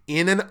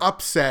in an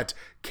upset.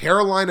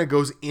 Carolina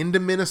goes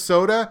into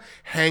Minnesota,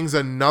 hangs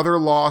another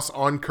loss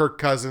on Kirk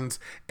Cousins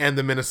and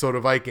the Minnesota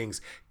Vikings.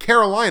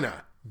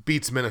 Carolina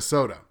beats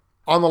Minnesota.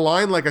 On the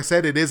line, like I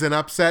said, it is an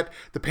upset.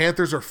 The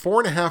Panthers are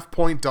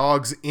 4.5-point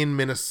dogs in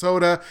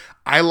Minnesota.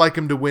 I like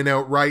them to win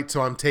outright,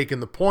 so I'm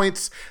taking the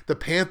points. The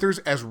Panthers,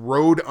 as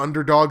road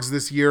underdogs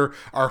this year,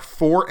 are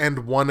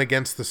 4-1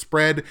 against the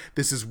spread.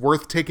 This is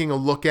worth taking a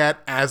look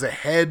at as a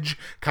hedge,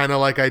 kind of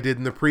like I did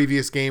in the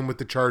previous game with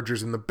the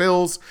Chargers and the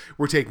Bills.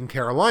 We're taking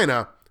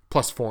Carolina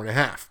plus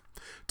 4.5.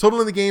 Total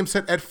in the game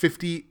set at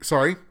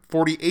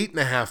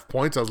 48.5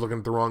 points. I was looking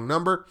at the wrong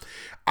number.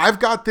 I've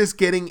got this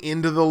getting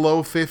into the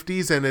low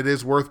 50s, and it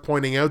is worth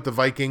pointing out the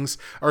Vikings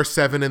are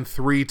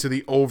 7-3 to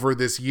the over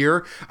this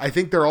year. I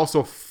think they're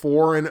also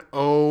 4-0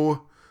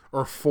 or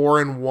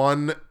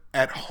 4-1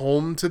 at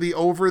home to the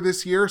over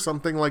this year,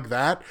 something like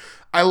that.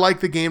 I like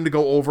the game to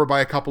go over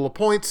by a couple of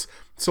points,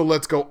 so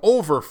let's go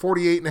over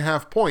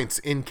 48.5 points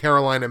in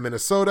Carolina,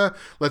 Minnesota.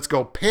 Let's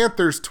go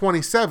Panthers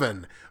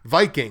 27,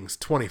 Vikings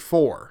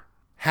 24.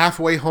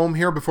 Halfway home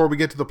here before we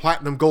get to the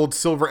platinum, gold,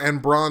 silver,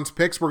 and bronze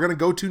picks. We're going to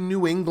go to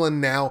New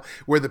England now,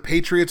 where the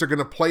Patriots are going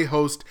to play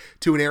host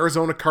to an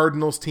Arizona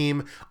Cardinals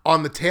team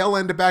on the tail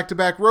end of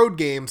back-to-back road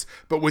games,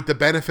 but with the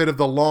benefit of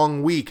the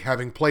long week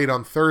having played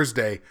on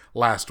Thursday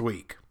last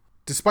week.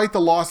 Despite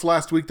the loss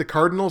last week, the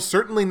Cardinals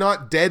certainly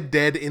not dead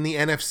in the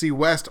NFC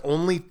West,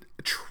 only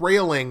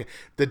trailing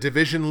the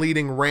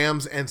division-leading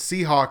Rams and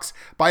Seahawks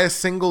by a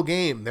single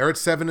game. They're at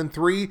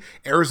 7-3.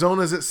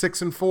 Arizona's at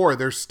 6-4.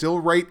 They're still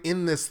right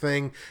in this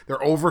thing.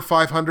 They're over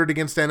 500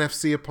 against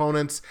NFC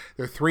opponents.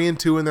 They're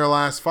 3-2 in their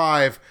last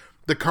 5.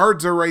 The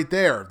cards are right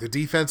there. The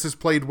defense has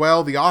played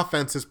well. The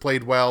offense has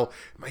played well.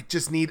 Might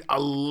just need a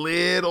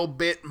little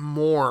bit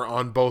more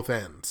on both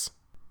ends.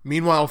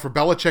 Meanwhile, for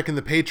Belichick and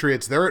the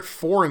Patriots, they're at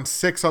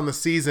 4-6 on the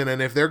season,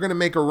 and if they're going to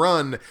make a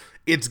run,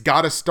 it's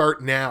got to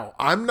start now.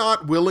 I'm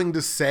not willing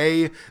to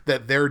say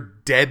that they're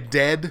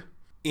dead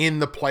in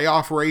the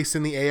playoff race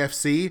in the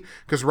AFC,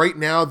 because right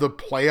now the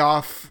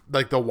playoff,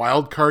 like the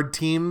wild card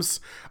teams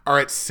are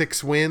at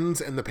 6 wins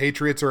and the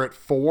Patriots are at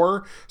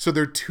 4. So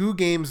they're 2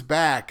 games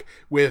back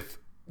with,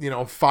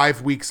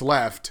 5 weeks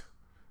left.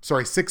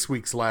 Sorry, 6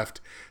 weeks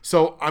left.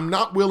 So I'm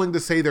not willing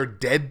to say they're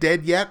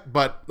dead yet,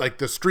 but like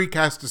the streak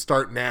has to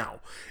start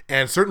now.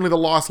 And certainly the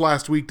loss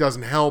last week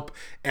doesn't help.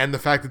 And the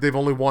fact that they've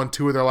only won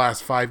 2 of their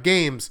last 5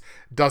 games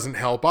doesn't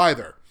help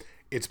either.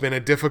 It's been a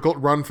difficult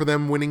run for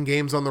them winning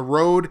games on the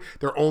road.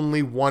 They're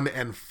only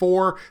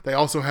 1-4. They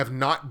also have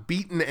not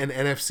beaten an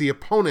NFC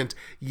opponent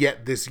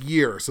yet this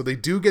year. So they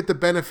do get the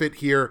benefit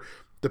here,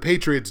 the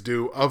Patriots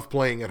do, of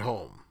playing at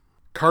home.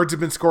 Cards have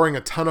been scoring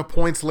a ton of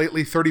points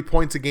lately, 30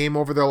 points a game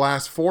over their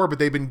last 4, but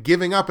they've been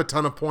giving up a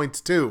ton of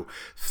points too.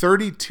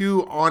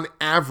 32 on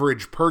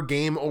average per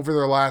game over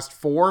their last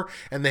 4,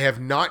 and they have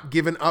not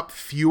given up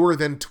fewer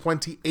than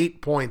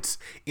 28 points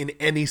in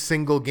any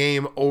single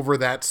game over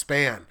that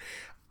span.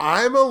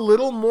 I'm a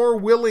little more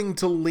willing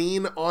to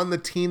lean on the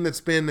team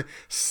that's been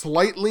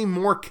slightly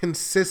more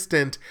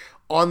consistent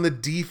on the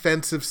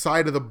defensive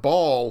side of the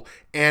ball,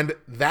 and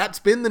that's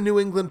been the New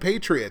England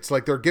Patriots.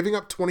 Like, they're giving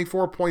up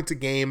 24 points a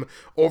game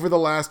over the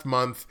last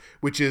month,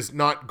 which is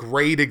not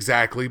great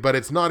exactly, but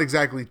it's not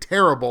exactly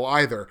terrible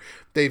either.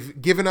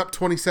 They've given up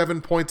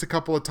 27 points a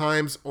couple of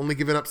times, only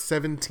given up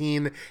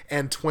 17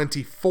 and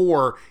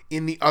 24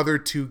 in the other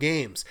 2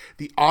 games.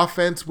 The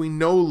offense, we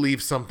know,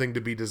 leaves something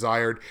to be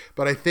desired,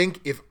 but I think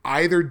if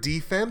either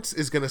defense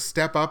is going to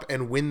step up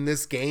and win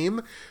this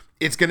game,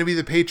 it's going to be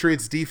the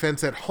Patriots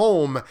defense at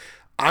home.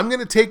 I'm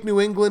going to take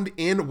New England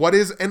in what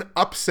is an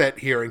upset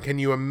here. And can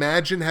you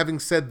imagine having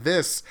said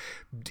this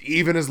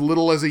even as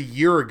little as a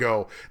year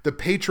ago? The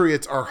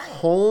Patriots are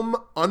home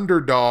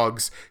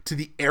underdogs to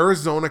the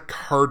Arizona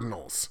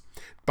Cardinals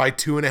by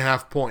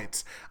 2.5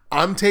 points.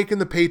 I'm taking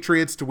the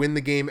Patriots to win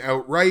the game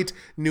outright.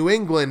 New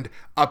England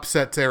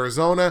upsets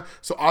Arizona.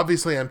 So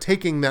obviously I'm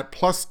taking that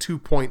plus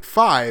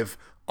 2.5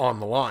 on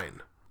the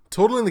line.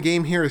 Total in the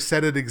game here is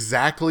set at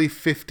exactly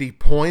 50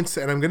 points,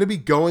 and I'm going to be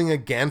going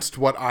against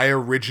what I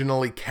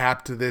originally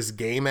capped this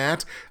game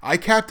at. I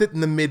capped it in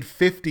the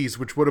mid-50s,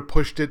 which would have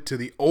pushed it to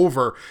the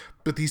over,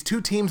 but these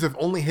 2 teams have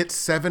only hit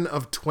 7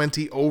 of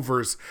 20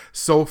 overs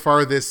so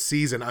far this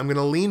season. I'm going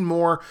to lean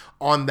more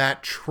on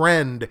that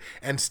trend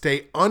and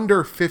stay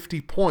under 50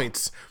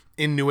 points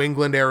in New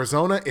England,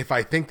 Arizona. If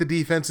I think the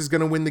defense is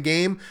going to win the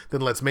game,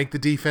 then let's make the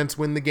defense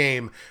win the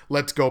game.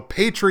 Let's go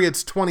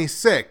Patriots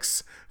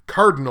 26,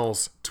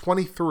 Cardinals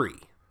 23.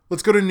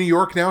 Let's go to New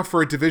York now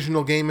for a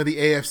divisional game of the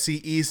AFC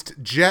East.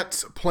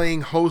 Jets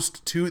playing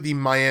host to the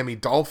Miami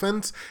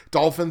Dolphins.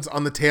 Dolphins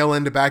on the tail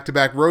end of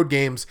back-to-back road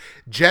games.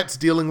 Jets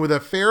dealing with a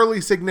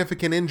fairly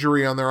significant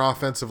injury on their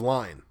offensive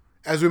line.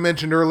 As we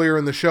mentioned earlier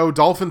in the show,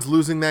 Dolphins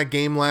losing that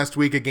game last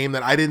week, a game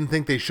that I didn't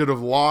think they should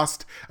have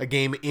lost, a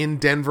game in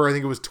Denver. I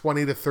think it was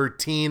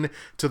 20-13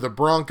 to the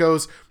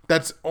Broncos.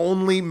 That's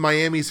only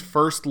Miami's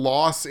first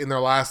loss in their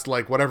last,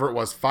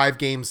 5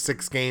 games,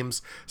 6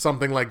 games,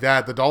 something like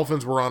that. The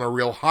Dolphins were on a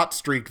real hot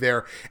streak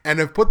there and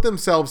have put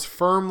themselves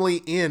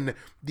firmly in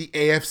the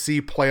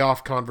AFC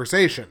playoff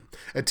conversation.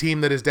 A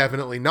team that is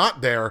definitely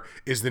not there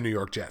is the New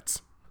York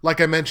Jets. Like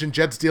I mentioned,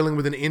 Jets dealing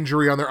with an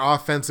injury on their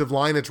offensive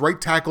line. It's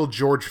right tackle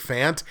George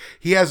Fant.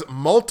 He has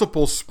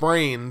multiple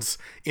sprains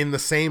in the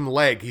same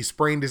leg. He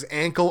sprained his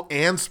ankle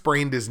and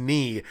sprained his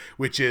knee,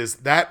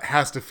 that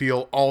has to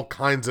feel all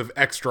kinds of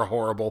extra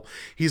horrible.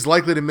 He's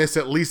likely to miss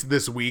at least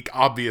this week,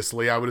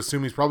 obviously. I would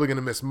assume he's probably going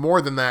to miss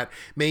more than that.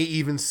 May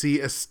even see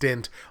a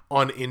stint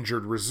on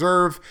injured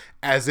reserve,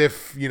 as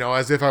if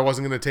I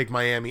wasn't going to take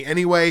Miami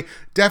anyway.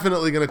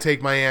 Definitely going to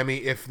take Miami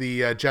if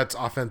the Jets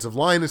offensive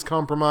line is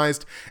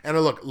compromised.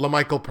 And look,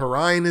 LaMichael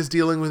Perine is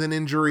dealing with an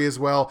injury as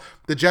well.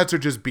 The Jets are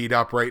just beat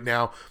up right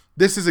now.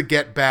 This is a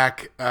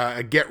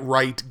a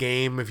get-right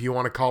game, if you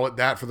want to call it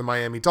that, for the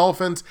Miami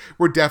Dolphins.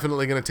 We're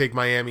definitely going to take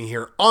Miami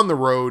here on the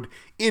road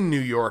in New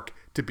York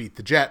to beat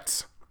the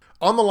Jets.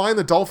 On the line,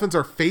 the Dolphins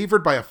are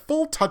favored by a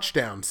full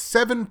touchdown,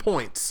 7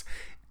 points,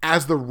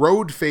 as the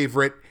road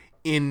favorite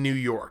in New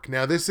York.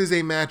 Now, this is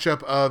a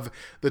matchup of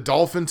the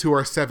Dolphins, who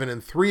are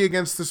 7-3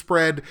 against the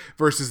spread,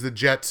 versus the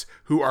Jets,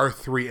 who are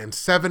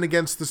 3-7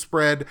 against the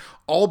spread.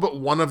 All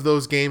but one of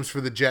those games for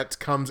the Jets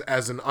comes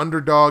as an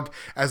underdog.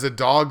 As a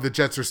dog, the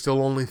Jets are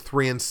still only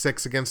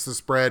 3-6 against the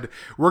spread.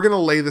 We're going to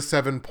lay the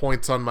 7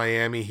 points on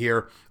Miami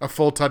here. A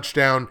full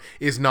touchdown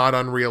is not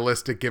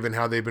unrealistic given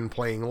how they've been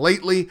playing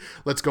lately.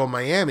 Let's go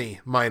Miami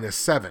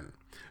 -7.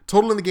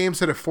 Total in the game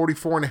set at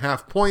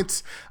 44.5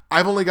 points.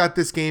 I've only got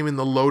this game in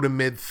the low to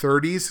mid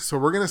 30s, so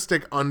we're going to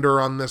stick under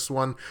on this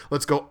one.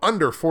 Let's go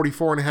under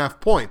 44.5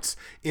 points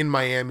in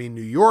Miami,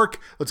 New York.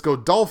 Let's go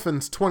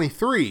Dolphins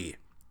 23,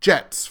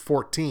 Jets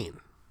 14.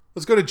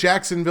 Let's go to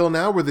Jacksonville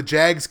now, where the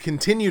Jags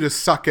continue to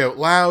suck out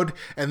loud,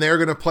 and they're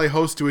going to play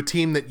host to a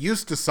team that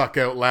used to suck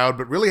out loud,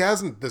 but really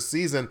hasn't this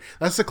season.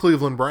 That's the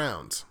Cleveland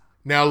Browns.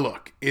 Now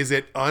look, is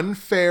it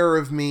unfair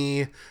of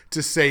me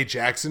to say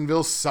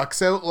Jacksonville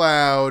sucks out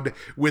loud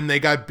when they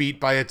got beat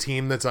by a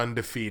team that's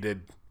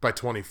undefeated by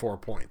 24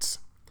 points?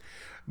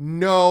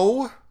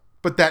 No,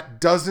 but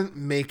that doesn't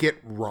make it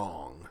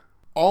wrong.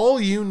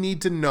 All you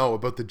need to know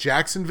about the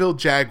Jacksonville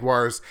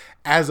Jaguars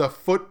as a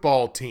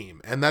football team,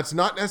 and that's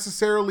not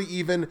necessarily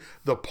even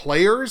the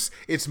players,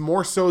 it's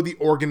more so the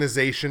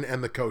organization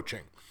and the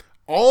coaching.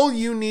 All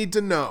you need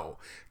to know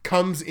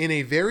comes in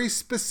a very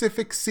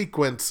specific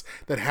sequence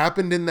that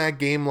happened in that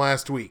game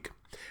last week,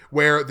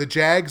 where the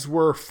Jags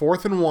were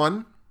 4th and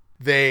 1.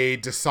 They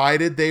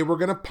decided they were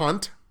going to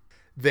punt.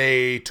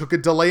 They took a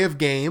delay of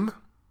game,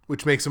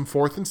 which makes them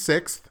 4th and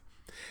 6th.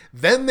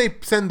 Then they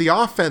send the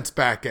offense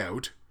back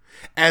out,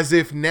 as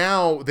if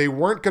now they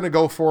weren't going to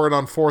go for it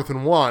on 4th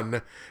and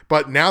 1,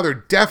 but now they're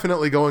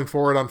definitely going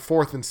for it on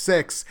 4th and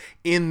 6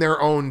 in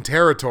their own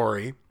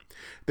territory.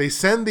 They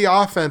send the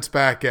offense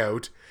back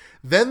out.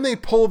 Then they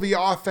pull the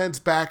offense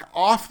back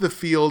off the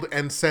field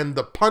and send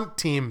the punt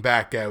team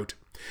back out.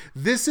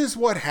 This is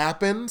what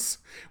happens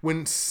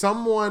when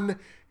someone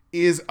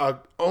is a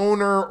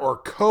owner or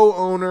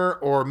co-owner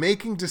or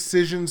making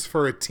decisions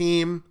for a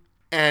team,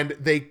 and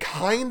they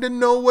kind of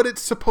know what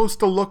it's supposed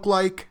to look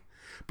like,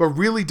 but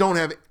really don't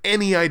have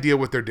any idea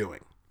what they're doing.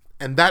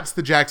 And that's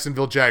the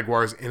Jacksonville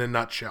Jaguars in a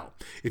nutshell.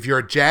 If you're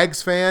a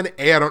Jags fan,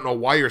 I don't know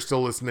why you're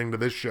still listening to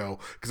this show,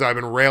 because I've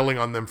been railing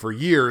on them for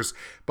years.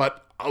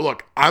 But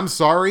look, I'm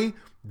sorry,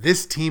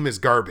 this team is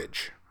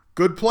garbage.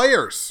 Good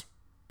players.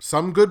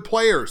 Some good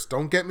players,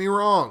 don't get me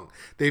wrong.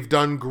 They've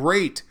done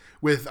great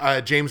with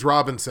James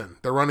Robinson,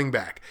 the running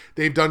back.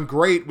 They've done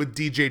great with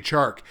DJ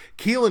Chark.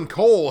 Keelan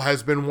Cole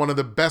has been one of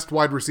the best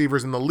wide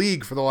receivers in the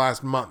league for the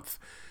last month.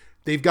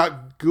 They've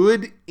got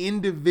good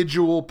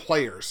individual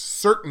players,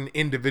 certain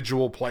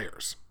individual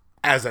players.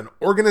 As an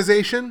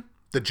organization,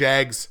 the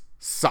Jags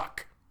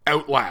suck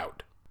out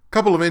loud.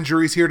 Couple of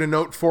injuries here to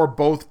note for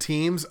both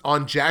teams.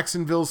 On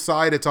Jacksonville's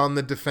side, it's on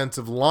the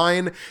defensive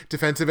line.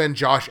 Defensive end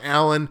Josh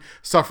Allen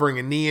suffering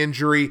a knee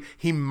injury.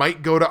 He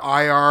might go to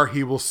IR.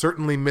 He will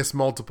certainly miss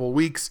multiple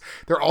weeks.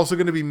 They're also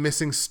going to be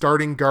missing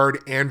starting guard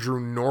Andrew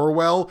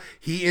Norwell.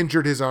 He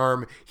injured his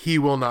arm. He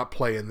will not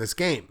play in this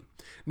game.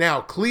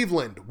 Now,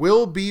 Cleveland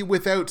will be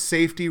without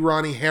safety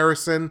Ronnie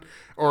Harrison,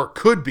 or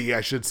could be,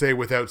 I should say,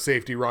 without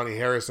safety Ronnie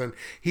Harrison.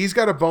 He's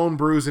got a bone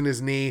bruise in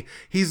his knee.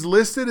 He's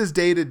listed as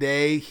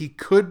day-to-day. He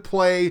could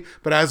play,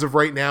 but as of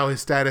right now,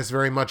 his status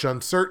very much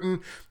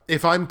uncertain.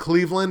 If I'm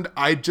Cleveland,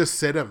 I'd just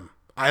sit him.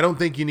 I don't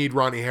think you need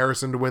Ronnie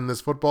Harrison to win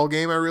this football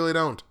game. I really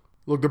don't.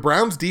 Look, the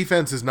Browns'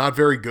 defense is not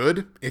very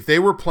good. If they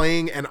were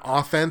playing an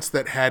offense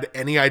that had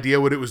any idea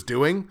what it was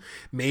doing,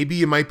 maybe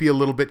you might be a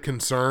little bit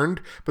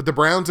concerned. But the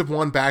Browns have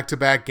won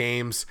back-to-back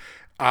games.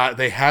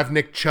 They have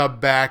Nick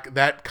Chubb back.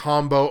 That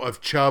combo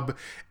of Chubb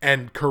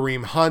and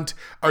Kareem Hunt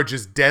are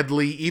just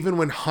deadly. Even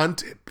when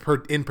Hunt,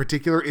 in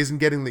particular, isn't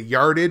getting the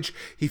yardage,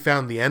 he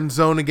found the end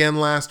zone again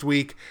last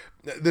week.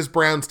 This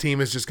Browns team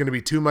is just going to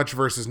be too much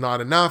versus not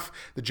enough.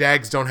 The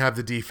Jags don't have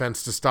the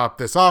defense to stop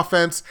this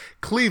offense.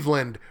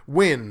 Cleveland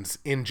wins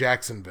in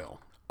Jacksonville.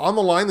 On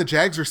the line, the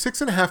Jags are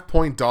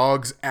 6.5-point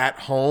dogs at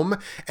home.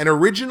 And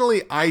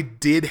originally, I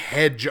did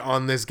hedge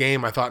on this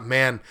game. I thought,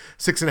 man,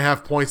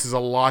 6.5 points is a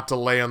lot to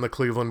lay on the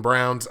Cleveland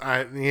Browns.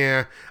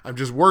 I'm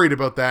just worried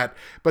about that.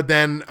 But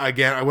then,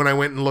 again, when I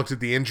went and looked at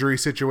the injury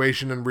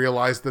situation and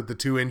realized that the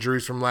two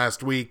injuries from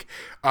last week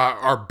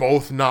are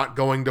both not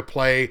going to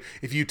play,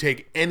 if you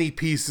take any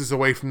pieces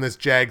away from this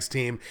Jags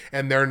team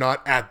and they're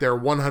not at their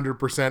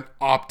 100%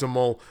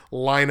 optimal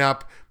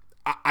lineup,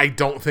 I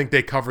don't think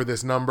they cover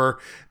this number.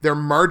 Their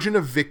margin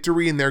of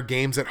victory in their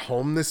games at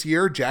home this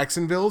year,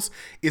 Jacksonville's,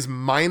 is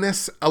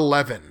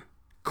 -11.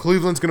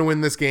 Cleveland's going to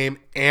win this game,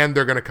 and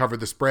they're going to cover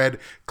the spread.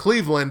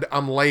 Cleveland,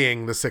 I'm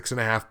laying the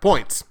 6.5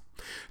 points.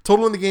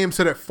 Total in the game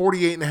set at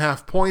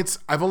 48.5 points.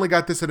 I've only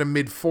got this at a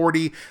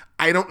mid-40.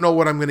 I don't know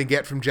what I'm going to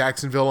get from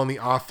Jacksonville on the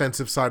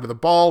offensive side of the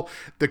ball.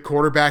 The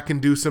quarterback can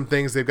do some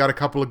things. They've got a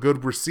couple of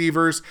good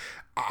receivers.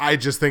 I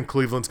just think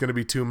Cleveland's going to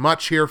be too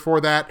much here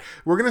for that.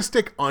 We're going to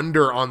stick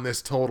under on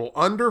this total.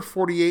 Under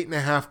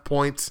 48.5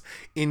 points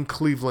in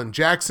Cleveland,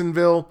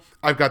 Jacksonville.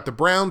 I've got the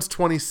Browns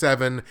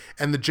 27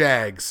 and the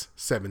Jags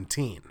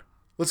 17.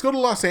 Let's go to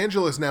Los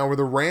Angeles now, where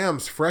the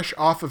Rams, fresh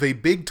off of a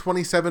big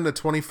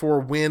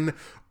 27-24 win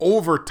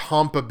over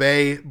Tampa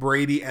Bay,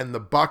 Brady, and the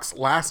Bucks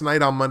last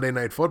night on Monday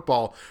Night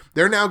Football,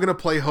 they're now going to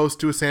play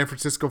host to a San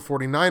Francisco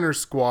 49ers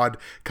squad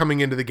coming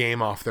into the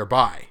game off their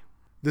bye.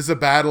 This is a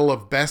battle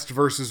of best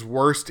versus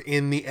worst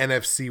in the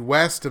NFC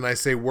West, and I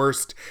say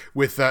worst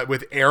with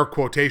air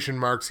quotation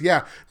marks.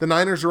 Yeah, the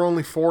Niners are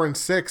only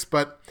 4-6,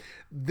 but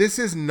this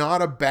is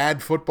not a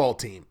bad football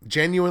team.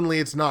 Genuinely,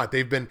 it's not.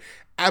 They've been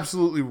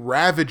absolutely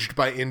ravaged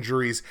by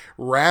injuries,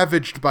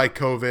 ravaged by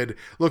COVID.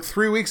 Look,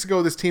 3 weeks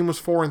ago, this team was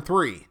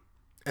 4-3.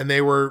 And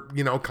they were,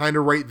 kind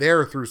of right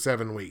there through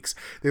 7 weeks.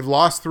 They've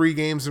lost 3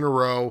 games in a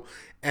row.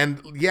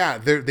 And yeah,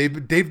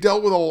 they've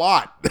dealt with a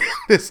lot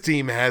this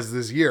team has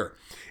this year.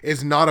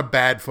 It's not a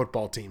bad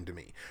football team to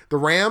me. The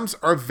Rams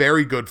are a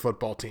very good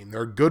football team.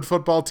 They're a good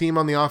football team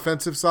on the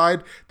offensive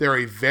side. They're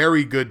a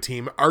very good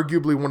team,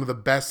 arguably one of the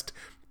best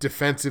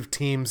defensive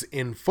teams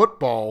in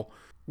football,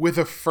 with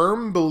a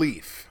firm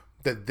belief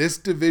that this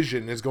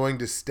division is going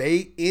to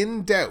stay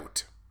in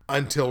doubt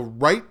until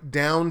right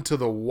down to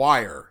the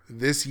wire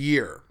this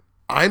year.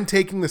 I'm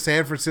taking the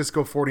San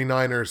Francisco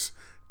 49ers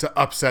to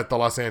upset the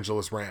Los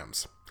Angeles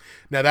Rams.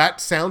 Now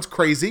that sounds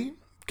crazy,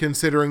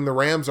 considering the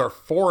Rams are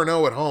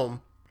 4-0 at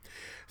home.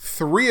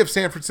 3 of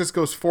San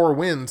Francisco's 4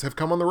 wins have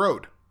come on the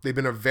road. They've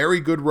been a very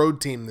good road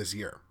team this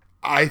year.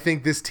 I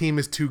think this team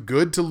is too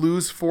good to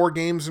lose 4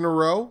 games in a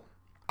row.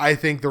 I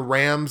think the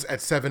Rams at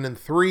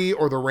 7-3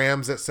 or the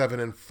Rams at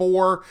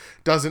 7-4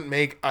 doesn't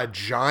make a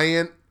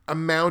giant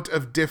amount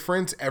of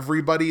difference.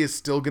 Everybody is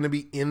still going to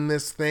be in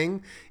this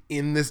thing,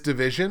 in this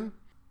division.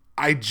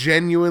 I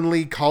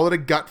genuinely, call it a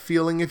gut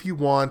feeling if you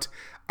want,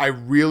 I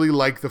really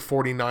like the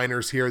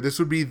 49ers here. This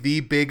would be the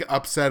big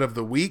upset of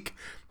the week.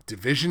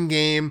 Division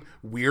game,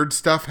 weird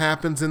stuff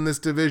happens in this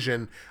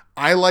division.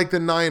 I like the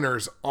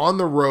Niners on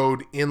the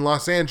road in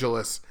Los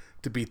Angeles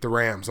to beat the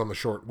Rams on the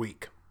short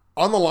week.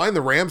 On the line,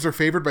 the Rams are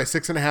favored by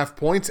 6.5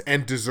 points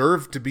and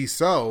deserve to be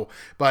so,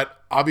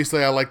 but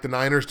obviously I like the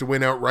Niners to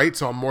win outright,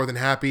 so I'm more than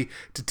happy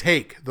to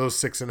take those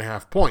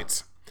 6.5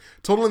 points.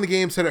 Total in the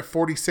game set at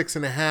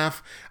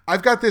 46.5.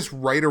 I've got this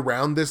right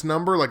around this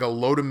number, like a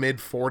low to mid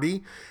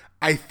 40.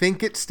 I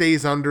think it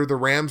stays under. The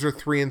Rams are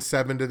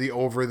 3-7 to the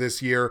over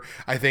this year.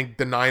 I think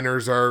the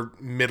Niners are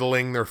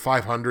middling. They're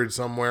 500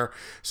 somewhere.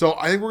 So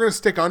I think we're going to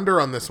stick under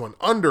on this one.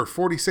 Under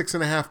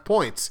 46.5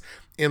 points.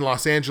 In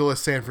Los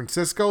Angeles, San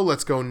Francisco,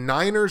 let's go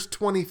Niners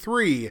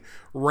 23,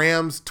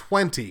 Rams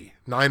 20.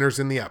 Niners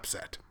in the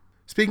upset.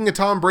 Speaking of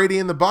Tom Brady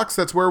and the Bucs,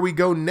 that's where we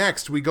go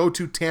next. We go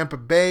to Tampa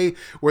Bay,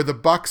 where the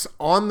Bucs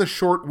on the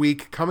short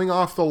week, coming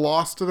off the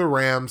loss to the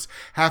Rams,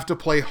 have to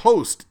play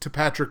host to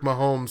Patrick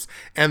Mahomes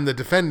and the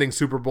defending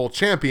Super Bowl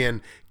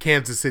champion,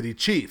 Kansas City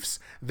Chiefs.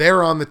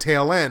 They're on the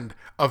tail end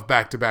of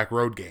back-to-back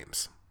road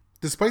games.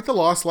 Despite the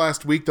loss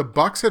last week, the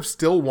Bucs have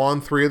still won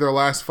 3 of their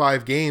last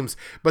 5 games,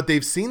 but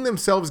they've seen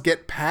themselves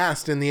get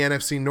passed in the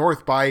NFC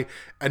North by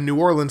a New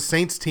Orleans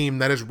Saints team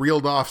that has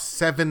reeled off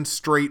 7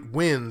 straight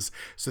wins,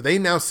 so they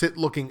now sit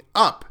looking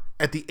up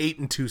at the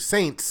 8-2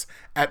 Saints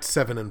at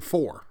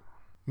 7-4.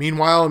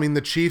 Meanwhile,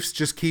 the Chiefs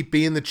just keep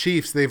being the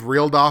Chiefs. They've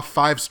reeled off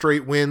 5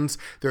 straight wins.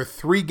 They're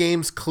 3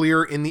 games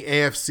clear in the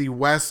AFC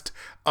West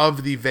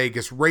of the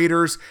Vegas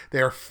Raiders.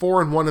 They are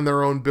 4-1 in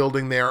their own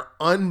building. They are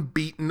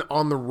unbeaten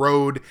on the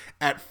road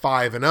at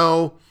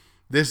 5-0.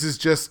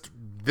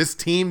 This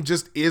team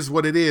just is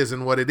what it is,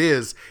 and what it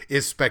is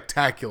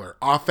spectacular,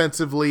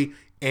 offensively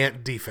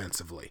and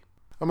defensively.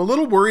 I'm a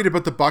little worried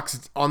about the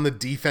Bucs on the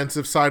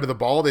defensive side of the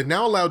ball. They've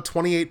now allowed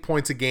 28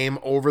 points a game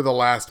over the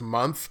last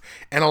month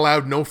and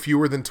allowed no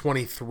fewer than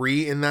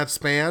 23 in that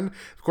span.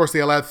 Of course, they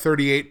allowed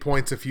 38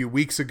 points a few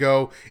weeks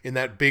ago in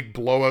that big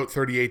blowout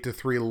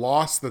 38-3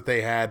 loss that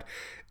they had.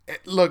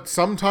 Look,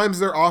 sometimes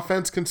their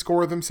offense can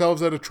score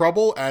themselves out of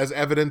trouble, as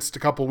evidenced a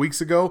couple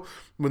weeks ago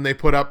when they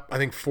put up,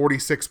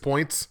 46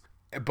 points.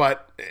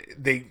 But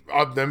they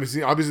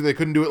obviously they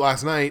couldn't do it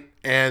last night,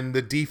 and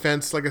the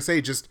defense, like I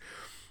say, just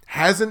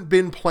hasn't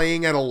been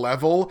playing at a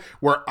level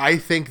where I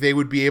think they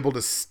would be able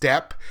to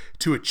step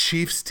to a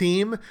Chiefs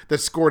team that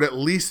scored at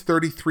least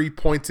 33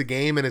 points a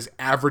game and is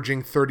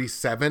averaging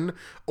 37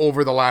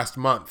 over the last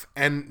month.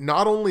 And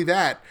not only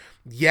that,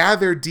 yeah,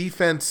 their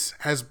defense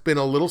has been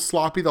a little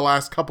sloppy the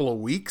last couple of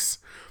weeks,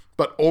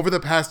 but over the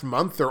past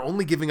month, they're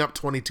only giving up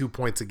 22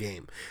 points a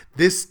game.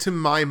 This, to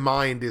my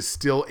mind, is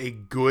still a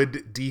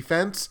good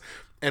defense.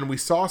 And we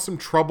saw some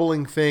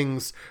troubling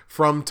things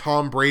from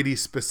Tom Brady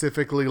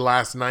specifically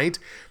last night.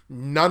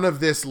 None of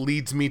this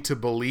leads me to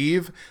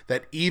believe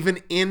that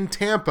even in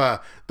Tampa,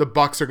 the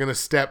Bucs are going to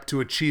step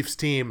to a Chiefs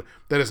team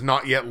that has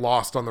not yet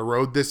lost on the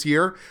road this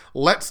year.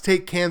 Let's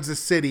take Kansas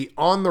City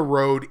on the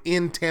road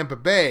in Tampa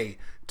Bay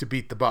to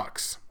beat the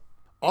Bucs.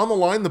 On the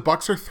line, the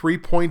Bucs are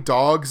 3-point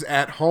dogs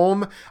at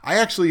home. I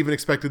actually even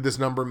expected this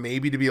number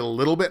maybe to be a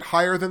little bit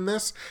higher than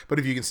this, but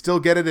if you can still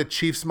get it at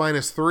Chiefs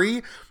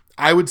 -3,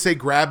 I would say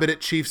grab it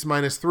at Chiefs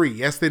 -3.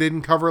 Yes, they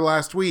didn't cover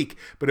last week,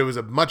 but it was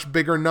a much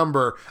bigger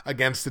number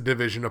against a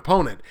division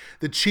opponent.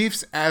 The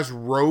Chiefs, as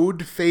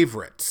road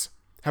favorites,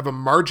 have a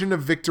margin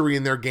of victory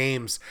in their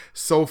games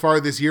so far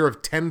this year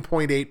of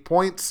 10.8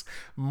 points,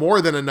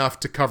 more than enough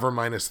to cover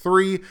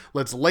 -3.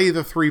 Let's lay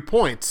the 3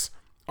 points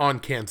on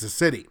Kansas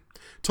City.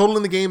 Total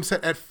in the game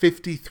set at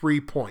 53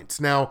 points.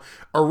 Now,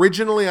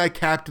 originally I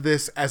capped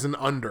this as an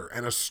under,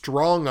 and a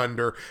strong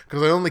under,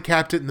 because I only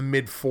capped it in the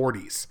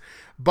mid-40s.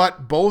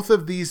 But both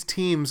of these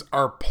teams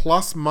are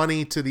plus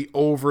money to the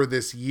over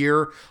this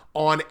year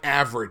on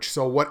average.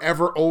 So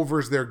whatever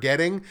overs they're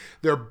getting,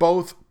 they're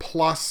both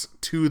plus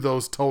to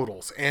those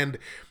totals. And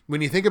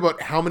when you think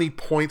about how many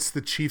points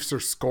the Chiefs are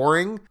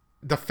scoring,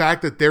 the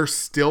fact that they're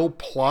still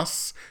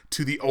plus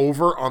to the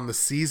over on the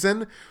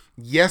season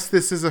Yes,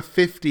 this is a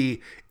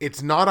 50.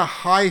 It's not a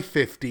high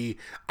 50.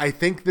 I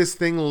think this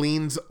thing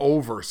leans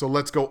over. So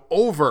let's go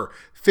over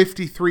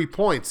 53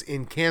 points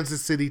in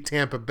Kansas City,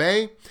 Tampa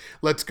Bay.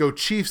 Let's go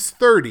Chiefs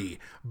 30,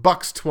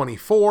 Bucks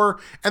 24.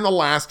 And the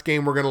last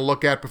game we're going to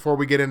look at before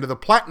we get into the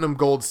platinum,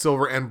 gold,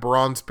 silver, and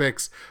bronze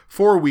picks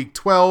for week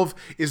 12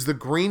 is the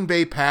Green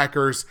Bay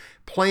Packers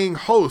playing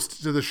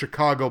host to the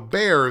Chicago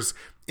Bears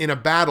in a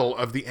battle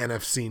of the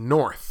NFC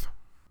North.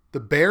 The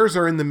Bears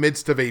are in the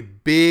midst of a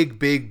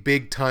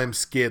big time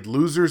skid.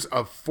 Losers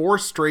of 4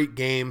 straight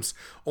games,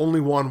 only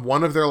won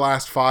 1 of their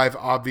last 5,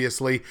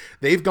 obviously.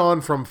 They've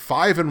gone from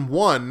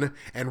 5-1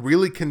 and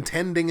really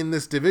contending in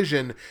this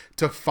division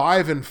to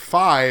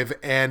 5-5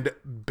 and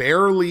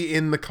barely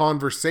in the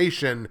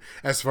conversation,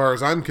 as far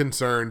as I'm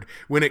concerned,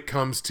 when it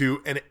comes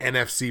to an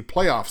NFC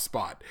playoff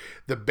spot.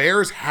 The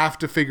Bears have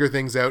to figure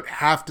things out,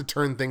 have to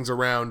turn things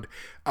around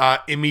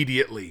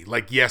immediately,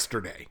 like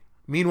yesterday.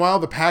 Meanwhile,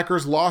 the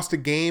Packers lost a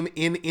game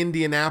in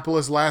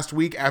Indianapolis last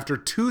week after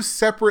 2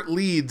 separate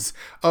leads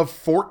of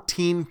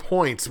 14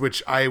 points,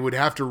 which I would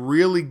have to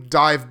really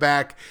dive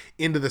back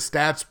into the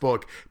stats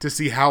book to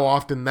see how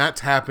often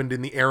that's happened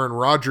in the Aaron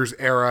Rodgers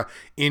era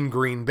in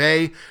Green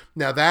Bay.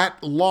 Now,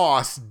 that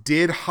loss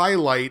did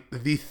highlight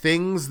the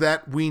things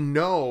that we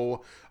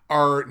know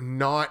are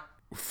not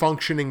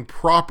functioning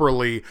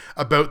properly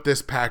about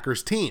this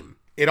Packers team.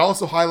 It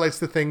also highlights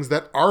the things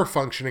that are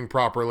functioning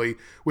properly,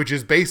 which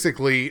is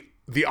basically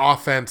the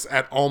offense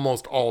at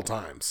almost all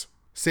times.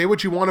 Say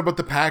what you want about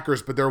the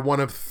Packers, but they're one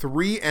of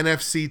 3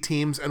 NFC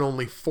teams and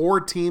only 4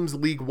 teams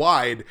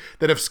league-wide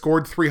that have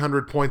scored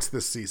 300 points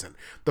this season.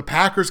 The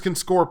Packers can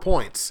score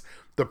points.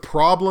 The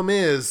problem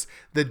is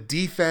the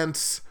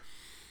defense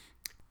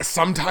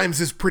sometimes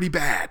is pretty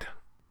bad.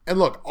 And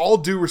look, all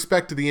due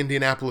respect to the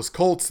Indianapolis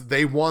Colts,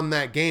 they won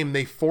that game.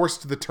 They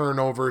forced the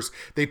turnovers.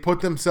 They put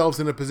themselves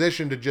in a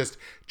position to just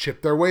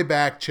chip their way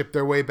back.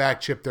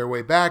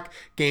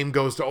 Game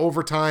goes to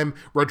overtime.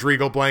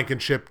 Rodrigo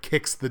Blankenship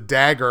kicks the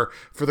dagger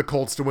for the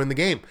Colts to win the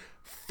game.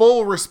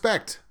 Full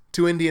respect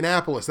to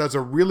Indianapolis. That's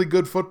a really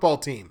good football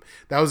team.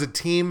 That was a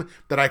team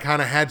that I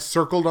kind of had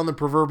circled on the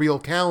proverbial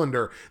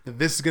calendar, that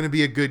this is going to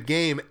be a good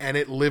game, and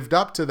it lived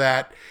up to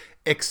that,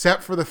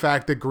 except for the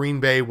fact that Green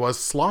Bay was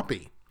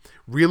sloppy.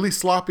 Really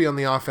sloppy on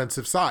the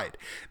offensive side.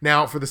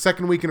 Now, for the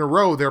second week in a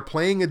row, they're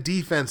playing a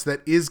defense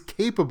that is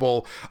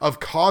capable of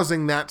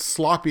causing that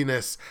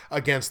sloppiness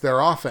against their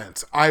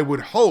offense. I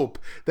would hope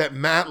that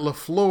Matt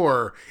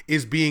LaFleur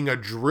is being a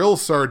drill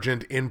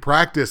sergeant in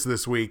practice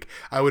this week.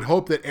 I would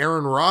hope that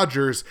Aaron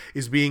Rodgers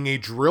is being a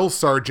drill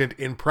sergeant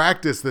in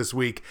practice this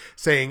week,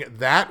 saying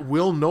that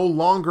will no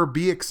longer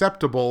be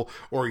acceptable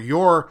or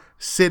you're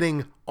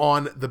sitting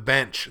on the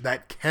bench.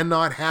 That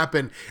cannot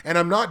happen. And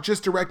I'm not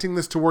just directing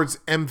this towards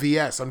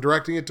MVS. I'm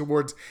directing it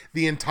towards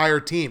the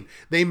entire team.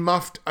 They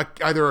muffed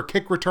either a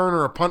kick return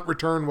or a punt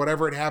return,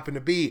 whatever it happened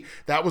to be.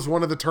 That was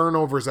one of the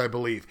turnovers, I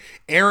believe.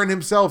 Aaron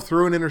himself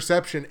threw an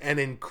interception, an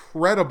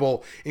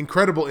incredible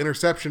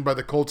interception by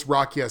the Colts'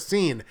 Rock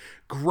Ya-Sin.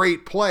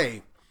 Great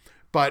play.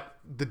 But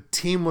the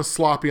team was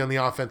sloppy on the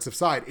offensive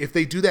side. If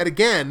they do that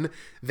again,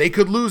 they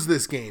could lose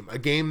this game, a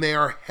game they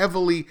are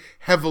heavily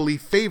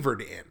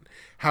favored in.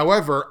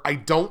 However, I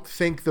don't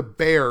think the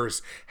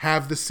Bears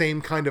have the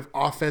same kind of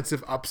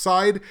offensive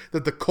upside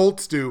that the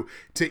Colts do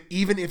to,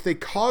 even if they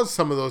cause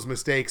some of those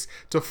mistakes,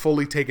 to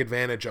fully take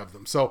advantage of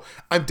them. So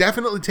I'm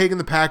definitely taking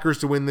the Packers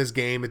to win this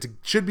game. It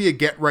should be a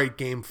get-right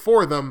game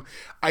for them.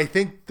 I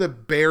think the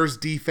Bears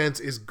defense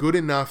is good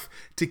enough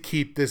to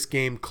keep this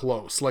game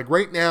close. Like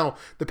right now,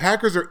 the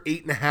Packers are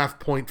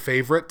 8.5-point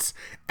favorites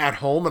at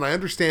home, and I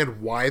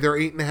understand why they're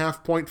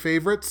 8.5-point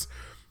favorites.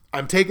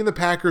 I'm taking the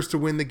Packers to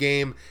win the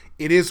game.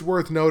 It is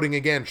worth noting,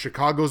 again,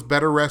 Chicago's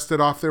better rested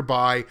off their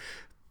bye.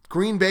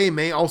 Green Bay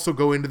may also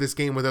go into this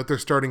game without their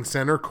starting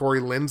center,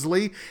 Corey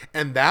Linsley,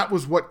 and that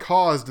was what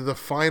caused the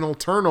final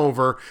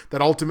turnover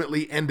that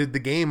ultimately ended the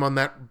game on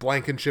that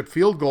Blankenship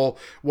field goal,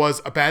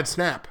 was a bad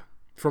snap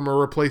from a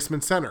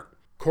replacement center.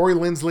 Corey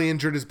Linsley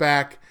injured his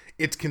back.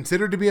 It's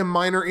considered to be a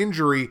minor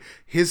injury.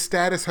 His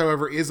status,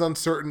 however, is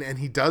uncertain, and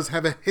he does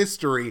have a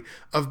history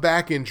of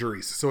back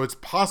injuries. So it's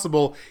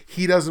possible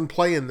he doesn't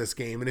play in this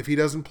game. And if he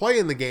doesn't play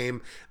in the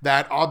game,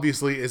 that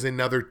obviously is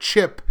another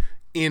chip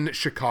in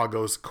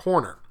Chicago's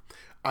corner.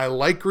 I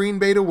like Green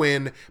Bay to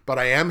win, but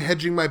I am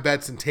hedging my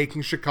bets and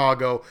taking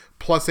Chicago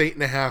plus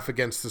 8.5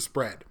 against the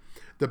spread.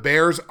 The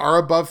Bears are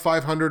above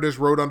 500 as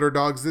road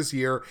underdogs this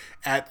year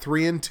at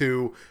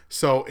 3-2,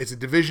 so it's a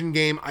division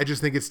game. I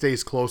just think it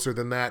stays closer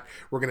than that.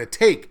 We're going to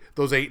take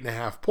those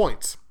 8.5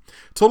 points.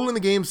 Total in the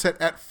game set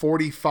at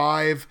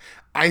 45.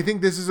 I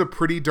think this is a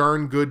pretty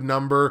darn good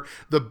number.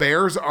 The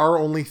Bears are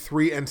only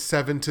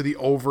 3-7 to the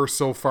over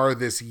so far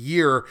this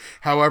year.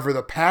 However,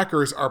 the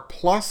Packers are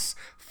plus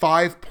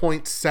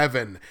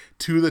 5.7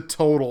 to the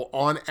total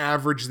on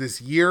average this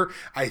year.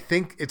 I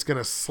think it's going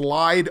to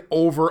slide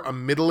over a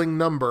middling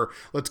number.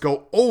 Let's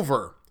go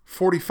over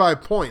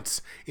 45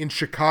 points in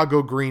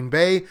Chicago, Green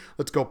Bay.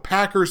 Let's go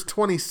Packers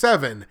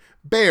 27,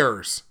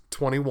 Bears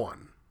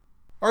 21.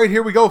 All right,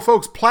 here we go,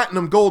 folks.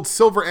 Platinum, gold,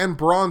 silver, and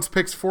bronze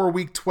picks for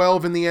Week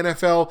 12 in the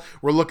NFL.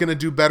 We're looking to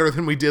do better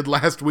than we did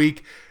last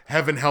week.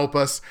 Heaven help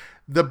us.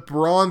 The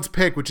bronze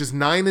pick, which is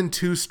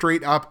 9-2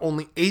 straight up,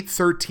 only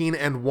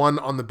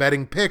 8-13-1 on the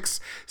betting picks,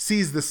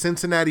 sees the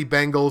Cincinnati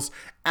Bengals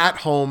at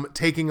home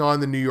taking on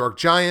the New York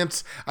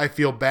Giants. I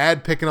feel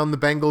bad picking on the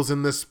Bengals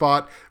in this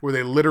spot where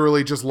they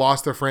literally just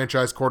lost their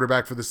franchise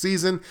quarterback for the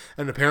season,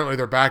 and apparently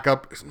their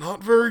backup is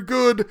not very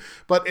good,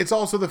 but it's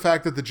also the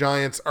fact that the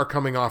Giants are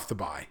coming off the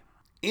bye.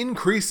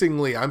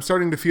 Increasingly, I'm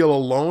starting to feel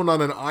alone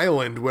on an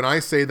island when I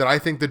say that I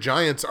think the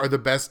Giants are the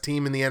best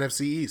team in the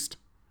NFC East.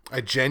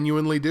 I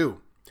genuinely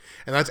do.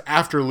 And that's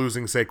after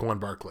losing Saquon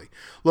Barkley.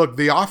 Look,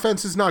 the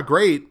offense is not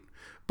great,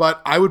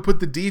 but I would put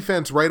the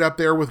defense right up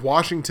there with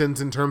Washington's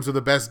in terms of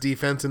the best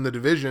defense in the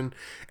division,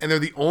 and they're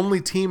the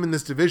only team in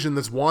this division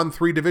that's won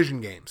 3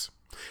 division games.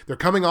 They're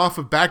coming off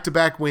of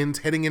back-to-back wins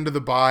heading into the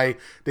bye.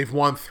 They've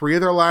won 3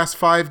 of their last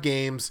 5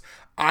 games.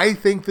 I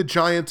think the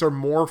Giants are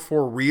more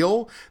for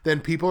real than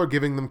people are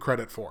giving them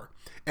credit for.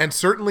 And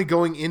certainly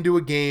going into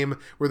a game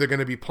where they're going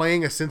to be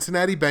playing a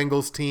Cincinnati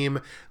Bengals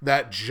team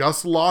that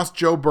just lost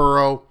Joe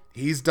Burrow.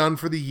 He's done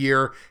for the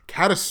year.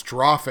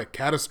 Catastrophic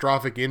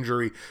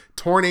injury.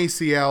 Torn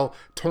ACL,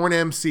 torn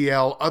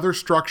MCL, other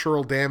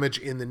structural damage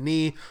in the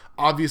knee.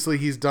 Obviously,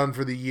 he's done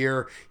for the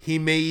year. He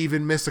may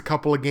even miss a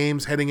couple of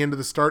games heading into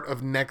the start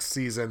of next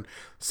season.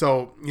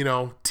 So,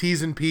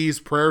 T's and P's,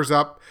 prayers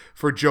up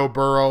for Joe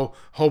Burrow.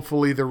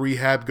 Hopefully the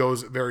rehab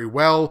goes very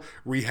well.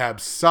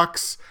 Rehab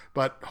sucks,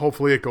 but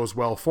hopefully it goes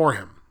well for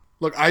him.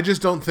 Look, I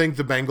just don't think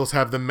the Bengals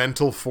have the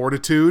mental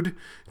fortitude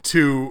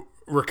to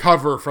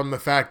recover from the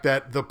fact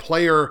that the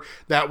player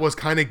that was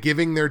kind of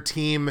giving their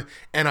team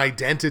an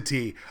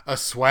identity, a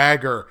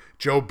swagger,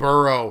 Joe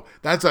Burrow,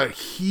 that's a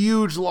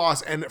huge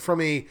loss. And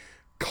from a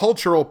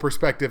cultural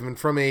perspective and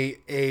from a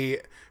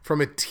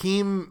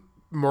team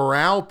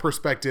morale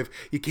perspective,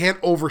 you can't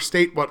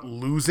overstate what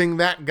losing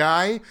that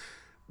guy,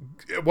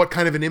 what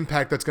kind of an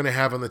impact that's going to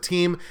have on the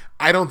team.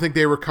 I don't think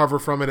they recover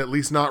from it, at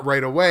least not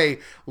right away.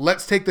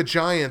 Let's take the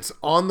Giants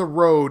on the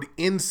road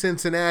in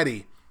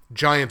Cincinnati.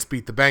 Giants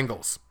beat the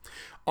Bengals.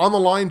 On the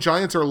line,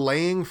 Giants are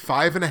laying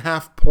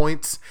 5.5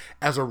 points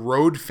as a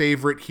road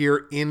favorite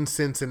here in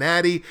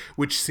Cincinnati,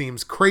 which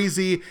seems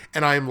crazy,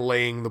 and I'm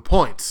laying the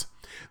points.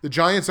 The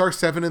Giants are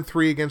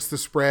 7-3 against the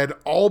spread.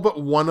 All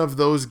but one of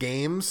those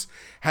games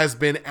has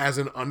been as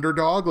an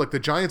underdog. Like, the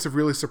Giants have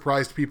really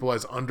surprised people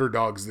as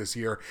underdogs this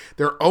year.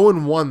 They're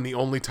 0-1 the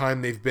only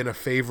time they've been a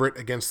favorite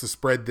against the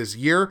spread this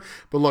year.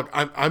 But look,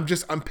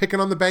 I'm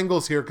picking on the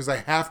Bengals here because I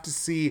have to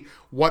see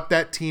what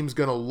that team's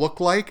going to look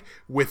like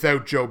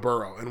without Joe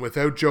Burrow. And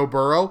without Joe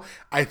Burrow,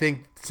 I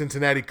think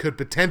Cincinnati could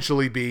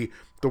potentially be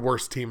the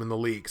worst team in the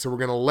league. So we're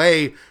going to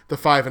lay the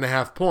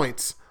 5.5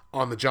 points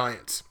on the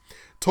Giants.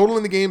 Total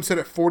in the game set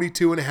at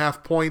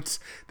 42.5 points.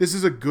 This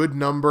is a good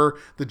number.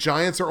 The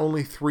Giants are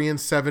only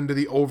 3-7 to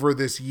the over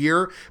this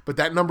year, but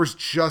that number's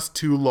just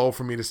too low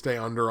for me to stay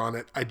under on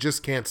it. I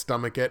just can't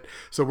stomach it.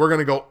 So we're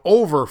going to go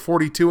over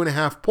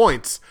 42.5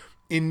 points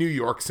in New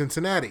York,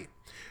 Cincinnati.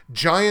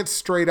 Giants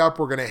straight up.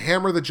 We're going to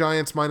hammer the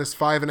Giants minus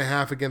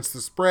 5.5 against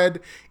the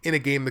spread in a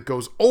game that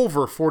goes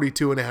over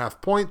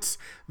 42.5 points.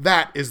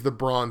 That is the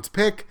bronze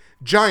pick.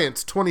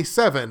 Giants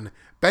 27,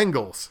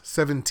 Bengals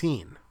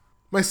 17.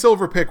 My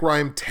silver pick, where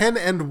I'm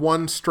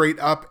 10-1 straight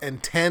up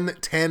and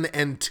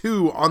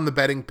 10-10-2 on the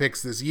betting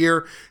picks this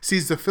year,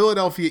 sees the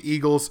Philadelphia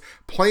Eagles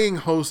playing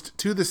host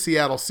to the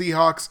Seattle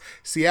Seahawks.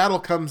 Seattle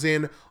comes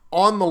in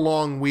on the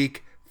long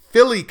week.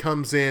 Philly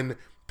comes in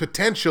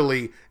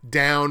potentially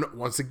down,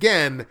 once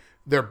again,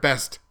 their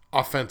best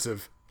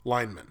offensive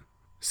lineman.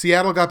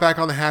 Seattle got back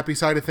on the happy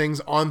side of things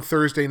on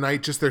Thursday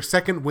night, just their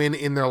second win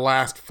in their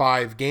last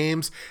 5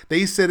 games.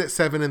 They sit at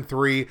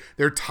 7-3.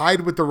 They're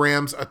tied with the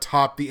Rams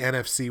atop the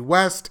NFC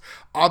West.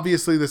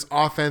 Obviously, this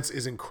offense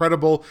is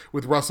incredible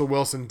with Russell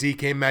Wilson,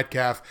 DK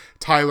Metcalf,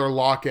 Tyler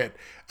Lockett.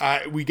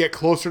 We get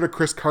closer to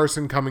Chris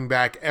Carson coming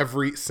back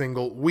every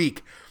single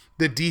week.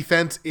 The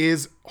defense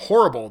is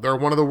horrible. They're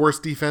one of the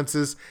worst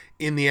defenses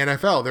in the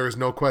NFL. There is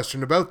no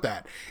question about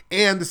that.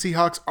 And the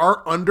Seahawks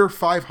are under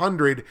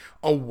 500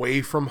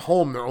 away from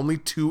home. They're only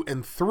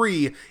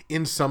 2-3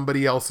 in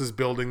somebody else's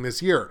building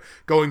this year.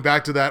 Going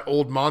back to that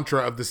old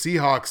mantra of the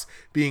Seahawks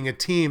being a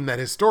team that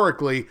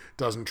historically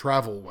doesn't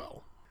travel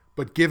well.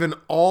 But given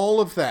all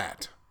of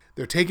that,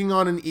 they're taking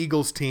on an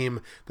Eagles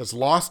team that's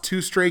lost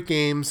 2 straight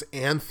games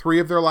and 3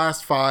 of their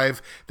last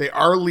 5. They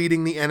are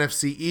leading the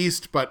NFC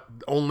East, but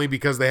only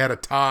because they had a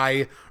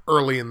tie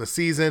early in the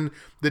season.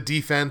 The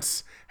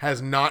defense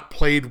has not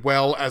played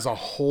well as a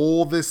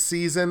whole this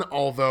season,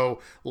 although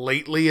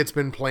lately it's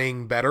been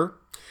playing better.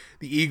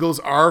 The Eagles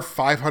are a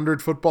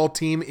 500 football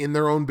team in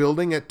their own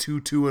building at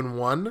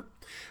 2-1.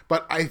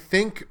 But I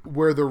think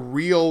where the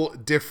real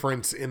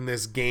difference in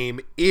this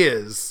game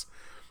is,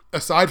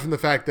 aside from the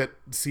fact that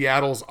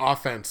Seattle's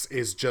offense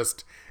is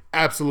just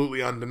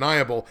absolutely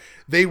undeniable,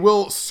 they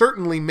will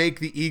certainly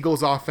make the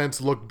Eagles' offense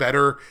look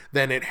better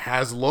than it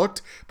has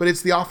looked, but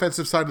it's the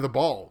offensive side of the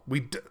ball.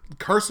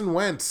 Carson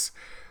Wentz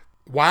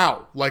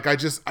wow. Like, I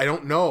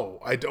don't know.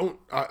 I don't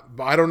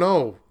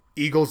know.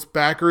 Eagles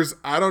backers,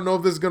 I don't know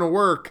if this is going to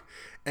work.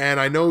 And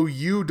I know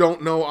you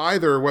don't know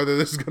either whether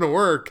this is going to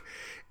work.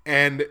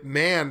 And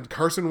man,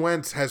 Carson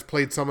Wentz has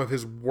played some of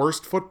his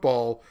worst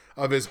football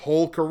of his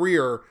whole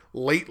career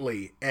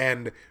lately.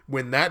 And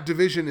when that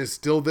division is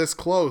still this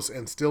close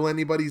and still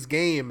anybody's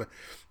game,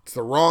 it's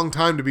the wrong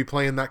time to be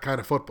playing that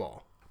kind of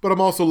football. But I'm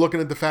also looking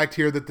at the fact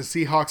here that the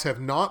Seahawks have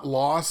not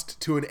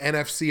lost to an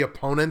NFC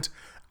opponent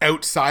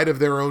outside of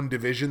their own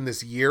division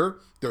this year.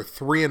 They're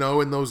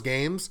 3-0 in those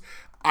games.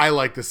 I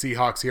like the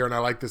Seahawks here, and I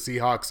like the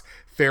Seahawks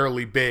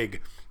fairly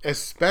big,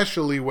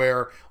 especially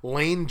where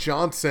Lane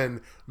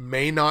Johnson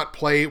may not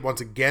play once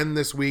again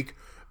this week,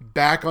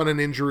 back on an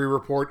injury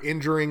report,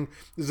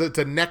 it's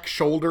a neck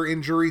shoulder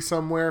injury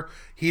somewhere.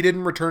 He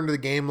didn't return to the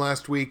game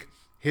last week.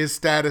 His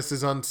status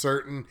is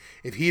uncertain.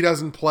 If he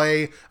doesn't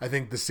play, I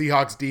think the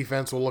Seahawks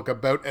defense will look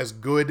about as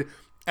good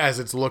as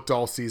it's looked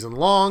all season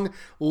long.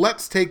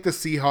 Let's take the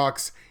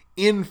Seahawks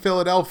in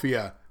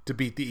Philadelphia to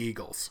beat the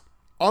Eagles.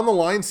 On the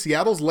line,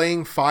 Seattle's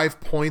laying 5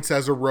 points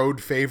as a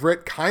road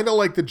favorite, kind of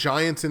like the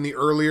Giants in the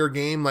earlier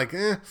game.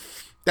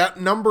 That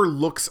number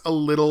looks a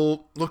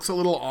little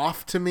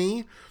off to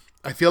me.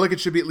 I feel like it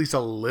should be at least a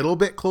little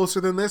bit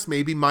closer than this,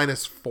 maybe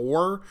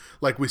 -4,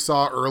 like we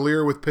saw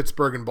earlier with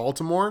Pittsburgh and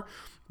Baltimore.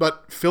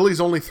 But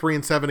Philly's only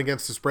 3-7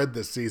 against the spread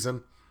this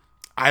season.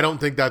 I don't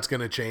think that's going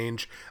to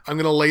change. I'm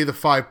going to lay the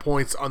 5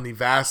 points on the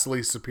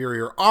vastly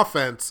superior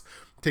offense.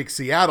 Take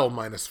Seattle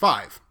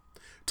 -5.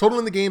 Total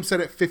in the game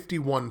set at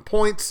 51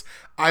 points.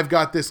 I've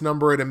got this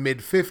number at a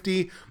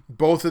mid-50.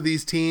 Both of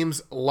these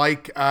teams,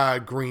 like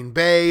Green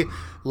Bay,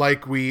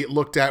 like we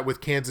looked at with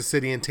Kansas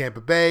City and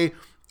Tampa Bay,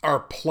 are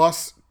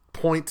plus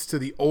points to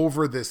the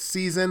over this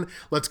season.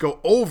 Let's go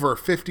over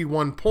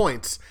 51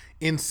 points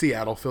in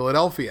Seattle,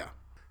 Philadelphia.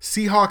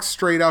 Seahawks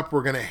straight up,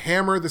 we're going to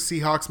hammer the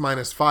Seahawks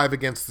 -5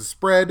 against the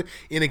spread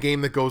in a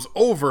game that goes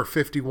over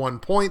 51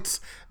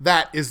 points.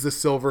 That is the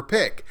silver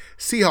pick.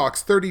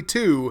 Seahawks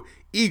 32,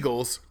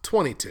 Eagles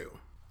 22.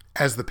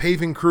 As the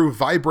paving crew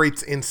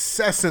vibrates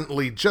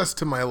incessantly just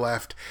to my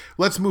left,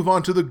 let's move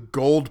on to the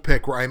gold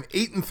pick, where I'm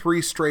 8-3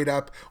 straight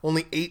up,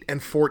 only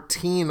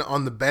 8-14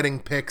 on the betting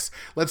picks.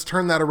 Let's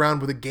turn that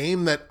around with a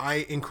game that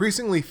I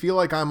increasingly feel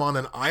like I'm on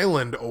an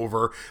island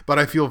over, but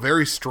I feel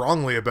very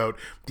strongly about.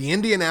 The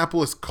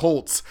Indianapolis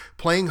Colts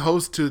playing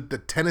host to the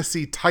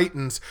Tennessee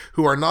Titans,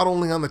 who are not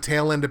only on the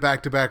tail end of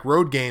back-to-back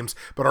road games,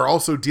 but are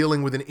also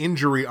dealing with an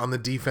injury on the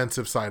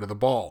defensive side of the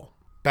ball.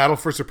 Battle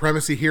for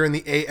supremacy here in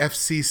the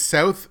AFC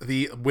South.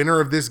 The winner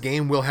of this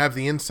game will have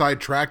the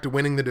inside track to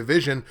winning the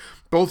division.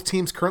 Both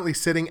teams currently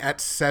sitting at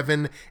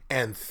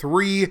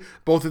 7-3.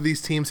 Both of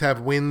these teams have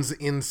wins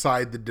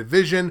inside the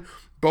division.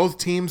 Both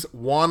teams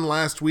won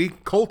last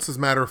week. Colts, as a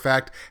matter of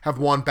fact, have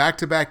won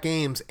back-to-back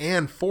games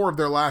and 4 of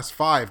their last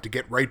 5 to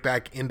get right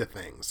back into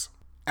things.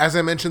 As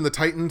I mentioned, the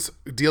Titans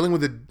dealing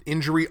with an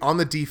injury on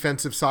the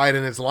defensive side,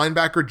 and its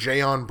linebacker,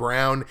 Jayon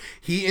Brown,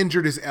 he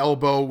injured his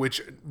elbow,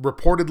 which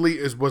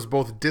reportedly was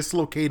both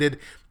dislocated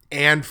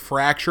and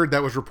fractured.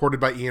 That was reported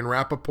by Ian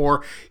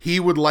Rappaport. He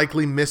would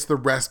likely miss the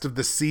rest of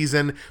the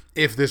season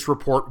if this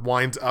report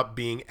winds up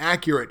being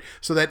accurate.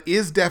 So that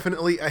is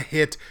definitely a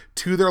hit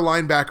to their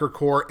linebacker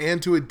core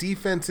and to a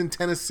defense in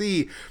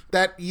Tennessee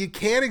that you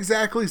can't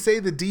exactly say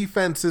the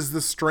defense is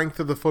the strength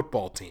of the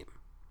football team.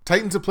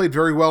 Titans have played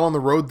very well on the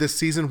road this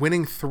season,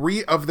 winning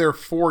 3 of their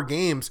 4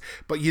 games,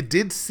 but you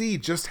did see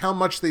just how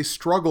much they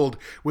struggled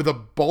with a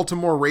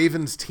Baltimore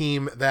Ravens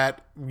team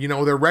that,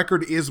 their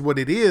record is what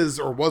it is,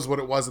 or was what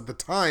it was at the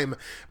time,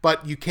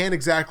 but you can't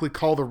exactly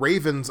call the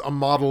Ravens a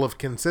model of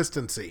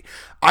consistency.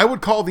 I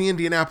would call the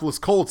Indianapolis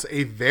Colts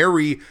a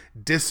very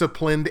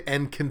disciplined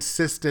and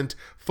consistent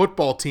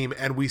football team,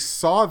 and we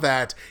saw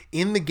that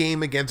in the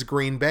game against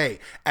Green Bay.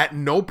 At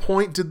no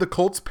point did the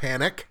Colts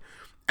panic.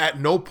 At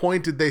no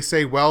point did they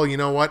say, well, you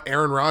know what,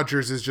 Aaron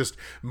Rodgers is just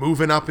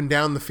moving up and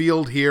down the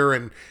field here,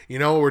 and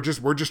we're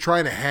just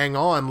trying to hang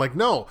on.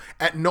 No,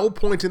 at no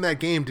point in that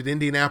game did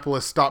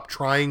Indianapolis stop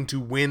trying to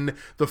win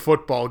the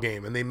football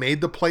game, and they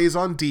made the plays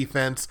on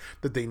defense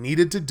that they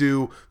needed to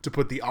do to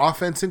put the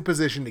offense in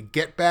position to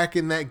get back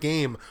in that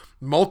game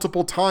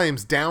multiple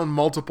times, down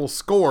multiple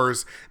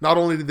scores. Not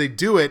only did they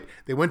do it,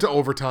 they went to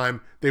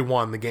overtime, they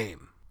won the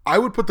game. I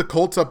would put the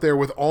Colts up there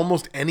with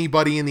almost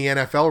anybody in the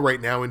NFL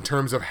right now in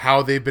terms of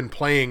how they've been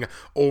playing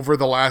over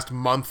the last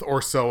month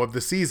or so of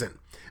the season.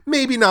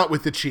 Maybe not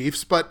with the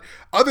Chiefs, but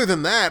other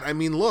than that,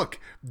 look,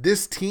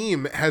 this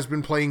team has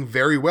been playing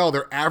very well.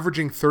 They're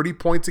averaging 30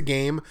 points a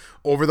game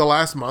over the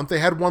last month. They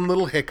had one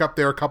little hiccup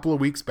there a couple of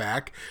weeks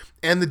back,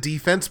 and the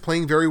defense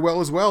playing very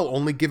well as well,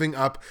 only giving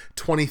up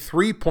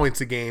 23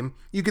 points a game.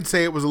 You could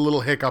say it was a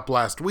little hiccup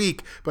last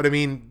week, but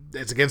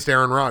it's against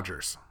Aaron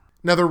Rodgers.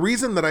 Now, the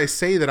reason that I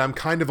say that I'm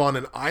kind of on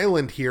an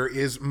island here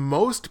is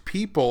most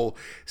people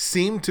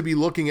seem to be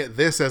looking at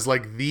this as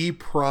the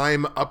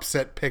prime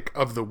upset pick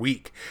of the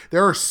week.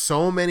 There are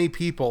so many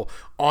people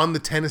on the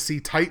Tennessee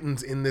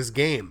Titans in this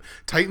game.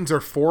 Titans are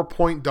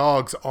 4-point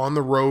dogs on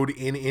the road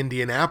in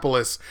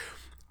Indianapolis.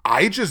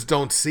 I just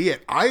don't see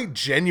it. I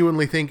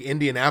genuinely think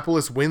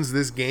Indianapolis wins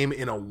this game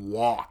in a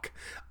walk.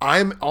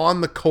 I'm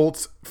on the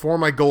Colts for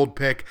my gold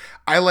pick.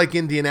 I like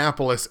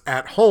Indianapolis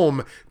at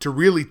home to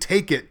really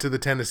take it to the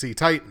Tennessee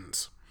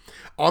Titans.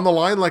 On the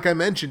line, like I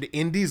mentioned,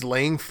 Indy's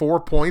laying 4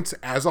 points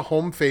as a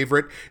home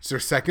favorite. It's their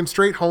second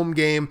straight home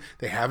game.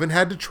 They haven't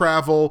had to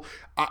travel.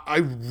 I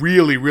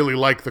really, really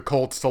like the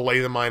Colts to lay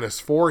the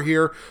 -4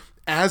 here.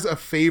 As a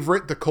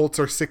favorite, the Colts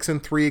are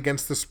 6-3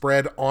 against the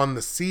spread on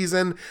the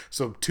season.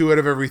 So 2 out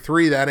of every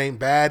 3, that ain't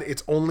bad.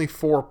 It's only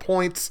 4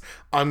 points.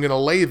 I'm going to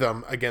lay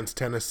them against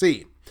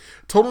Tennessee.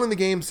 Total in the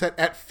game set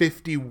at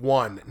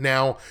 51.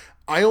 Now,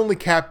 I only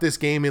capped this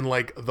game in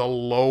like the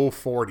low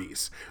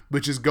 40s,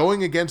 which is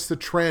going against the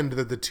trend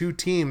that the two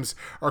teams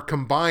are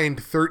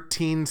combined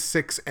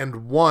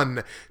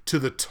 13-6-1 to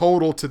the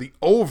total, to the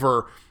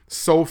over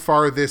so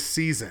far this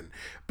season.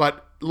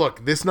 But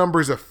look, this number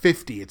is a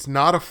 50. It's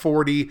not a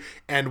 40.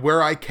 And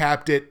where I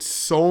capped it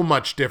so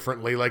much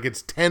differently, like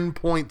it's 10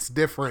 points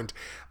different,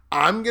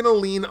 I'm going to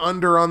lean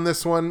under on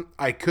this one.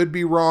 I could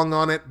be wrong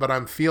on it, but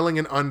I'm feeling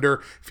an under,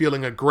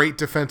 feeling a great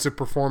defensive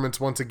performance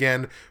once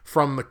again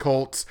from the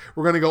Colts.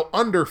 We're going to go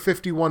under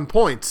 51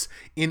 points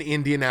in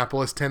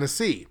Indianapolis,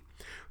 Tennessee.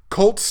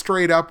 Colts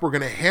straight up, we're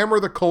going to hammer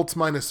the Colts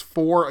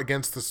 -4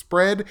 against the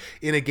spread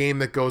in a game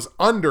that goes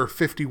under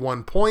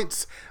 51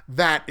 points.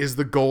 That is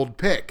the gold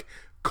pick.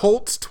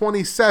 Colts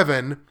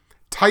 27,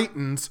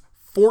 Titans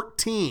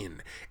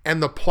 14,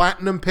 and the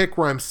platinum pick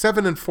where I'm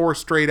 7-4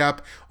 straight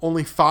up,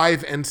 only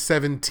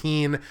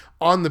 5-17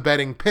 on the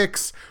betting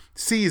picks,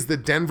 sees the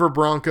Denver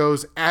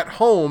Broncos at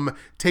home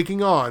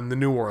taking on the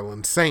New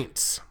Orleans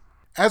Saints.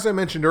 As I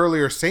mentioned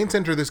earlier, Saints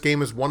enter this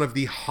game as one of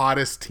the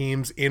hottest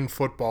teams in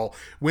football,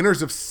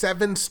 winners of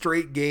 7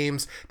 straight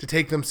games to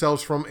take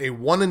themselves from a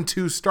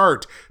 1-2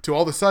 start to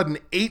all of a sudden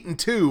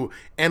 8-2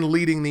 and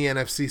leading the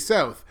NFC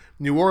South.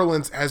 New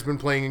Orleans has been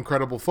playing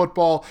incredible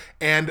football,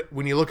 and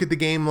when you look at the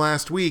game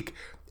last week,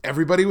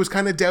 everybody was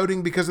kind of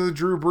doubting because of the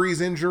Drew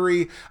Brees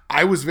injury.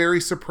 I was very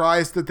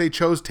surprised that they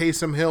chose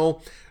Taysom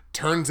Hill.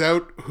 Turns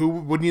out,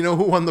 wouldn't you know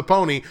who won the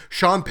pony?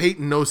 Sean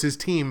Payton knows his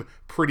team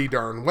pretty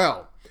darn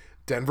well.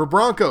 Denver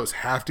Broncos,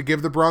 have to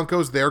give the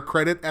Broncos their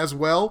credit as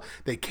well.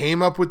 They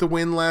came up with the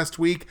win last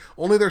week,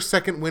 only their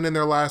second win in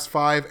their last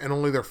 5 and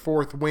only their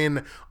 4th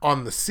win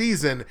on the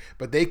season,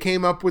 but they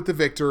came up with the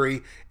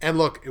victory. And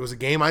look, it was a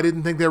game I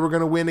didn't think they were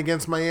going to win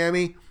against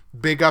Miami.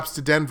 Big ups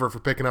to Denver for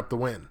picking up the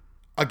win.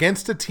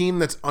 Against a team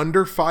that's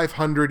under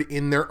 500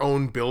 in their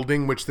own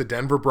building, which the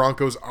Denver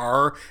Broncos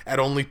are at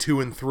only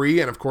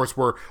 2-3, and of course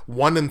we're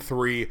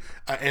 1-3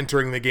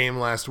 entering the game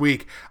last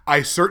week,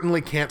 I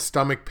certainly can't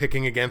stomach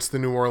picking against the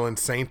New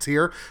Orleans Saints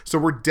here, so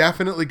we're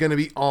definitely going to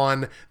be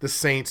on the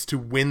Saints to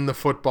win the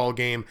football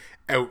game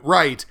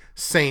outright.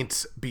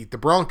 Saints beat the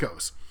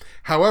Broncos.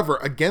 However,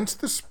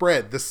 against the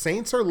spread, the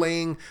Saints are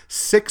laying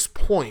 6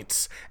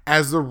 points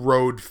as the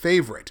road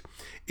favorite.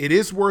 It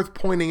is worth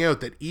pointing out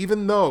that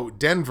even though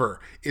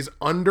Denver is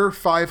under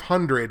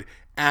 500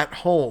 at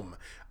home,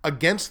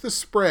 against the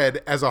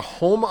spread as a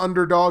home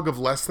underdog of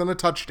less than a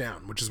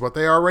touchdown, which is what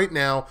they are right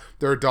now,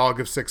 they're a dog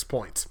of 6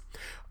 points.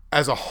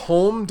 As a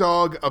home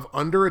dog of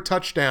under a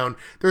touchdown,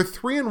 they're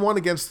 3-1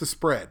 against the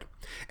spread.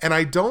 And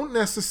I don't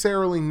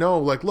necessarily know,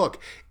 look,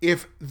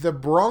 if the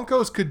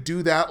Broncos could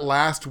do that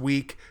last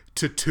week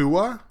to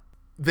Tua,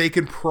 they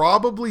can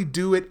probably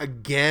do it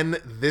again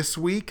this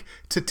week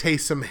to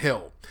Taysom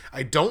Hill.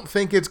 I don't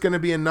think it's going to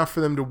be enough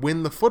for them to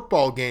win the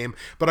football game,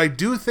 but I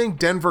do think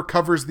Denver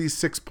covers these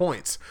 6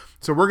 points.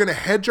 So we're going to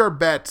hedge our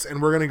bets,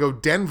 and we're going to go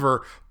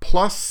Denver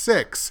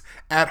 +6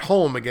 at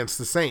home against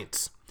the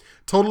Saints.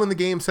 Total in the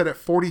game set at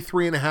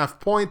 43.5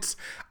 points.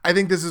 I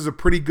think this is a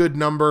pretty good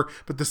number,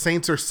 but the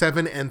Saints are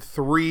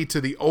 7-3 to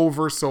the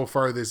over so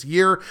far this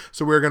year,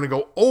 so we're going to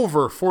go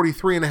over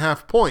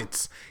 43.5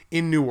 points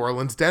in New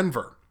Orleans,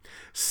 Denver.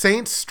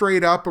 Saints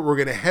straight up, but we're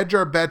going to hedge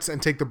our bets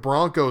and take the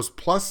Broncos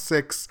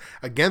 +6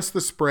 against the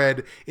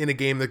spread in a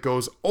game that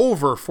goes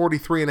over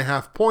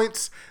 43.5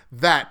 points.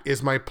 That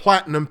is my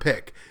platinum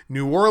pick.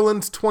 New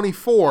Orleans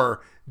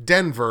 24,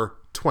 Denver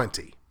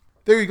 20.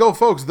 There you go,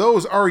 folks.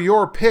 Those are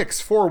your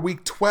picks for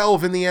Week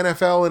 12 in the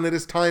NFL, and it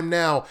is time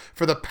now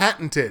for the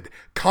patented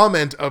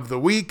comment of the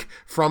week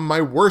from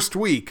my worst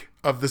week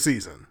of the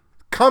season.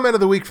 Comment of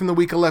the week from the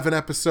Week 11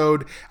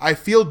 episode. I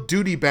feel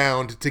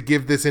duty-bound to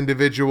give this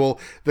individual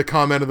the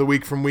comment of the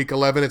week from Week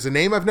 11. It's a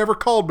name I've never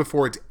called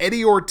before. It's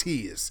Eddie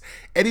Ortiz.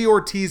 Eddie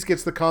Ortiz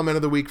gets the comment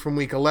of the week from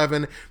Week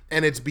 11,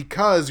 and it's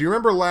because, you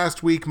remember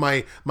last week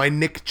my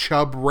Nick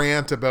Chubb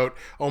rant about,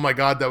 oh my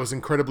God, that was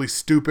incredibly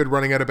stupid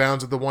running out of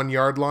bounds at the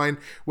 1-yard line?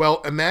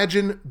 Well,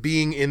 imagine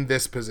being in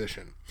this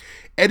position.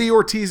 Eddie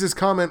Ortiz's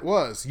comment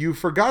was, you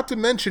forgot to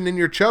mention in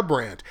your Chubb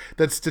rant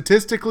that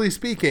statistically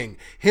speaking,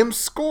 him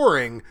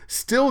scoring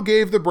still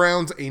gave the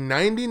Browns a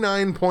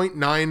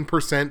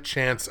 99.9%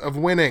 chance of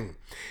winning.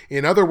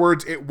 In other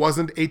words, it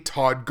wasn't a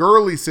Todd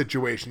Gurley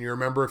situation. You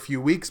remember a few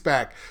weeks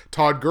back,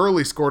 Todd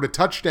Gurley scored a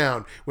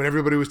touchdown when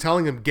everybody was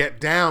telling him, get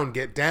down,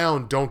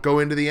 don't go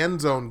into the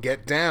end zone,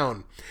 get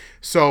down.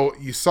 So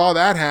you saw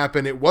that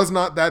happen. It was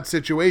not that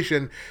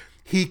situation.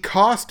 He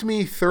cost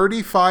me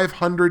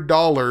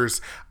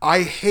 $3,500.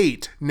 I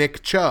hate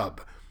Nick Chubb.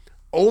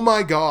 Oh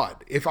my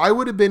God. If I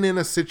would have been in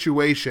a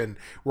situation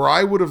where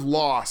I would have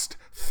lost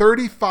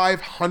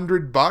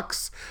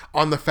 $3,500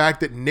 on the fact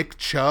that Nick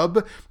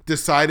Chubb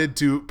decided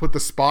to put the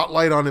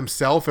spotlight on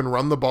himself and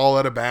run the ball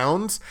out of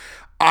bounds,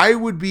 I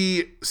would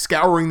be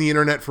scouring the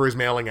internet for his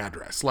mailing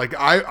address. Like,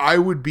 I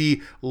would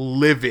be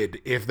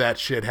livid if that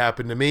shit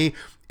happened to me.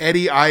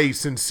 Eddie, I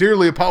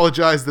sincerely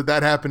apologize that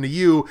that happened to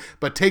you,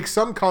 but take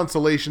some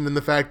consolation in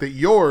the fact that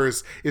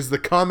yours is the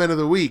comment of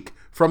the week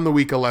from the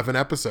Week 11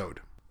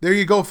 episode. There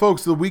you go,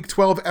 folks. The Week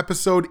 12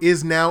 episode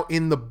is now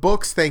in the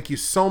books. Thank you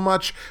so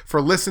much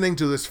for listening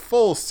to this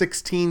full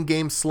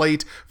 16-game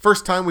slate.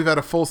 First time we've had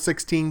a full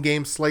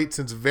 16-game slate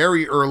since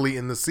very early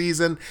in the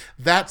season.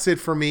 That's it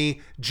for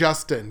me,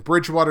 Justin,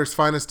 Bridgewater's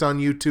Finest on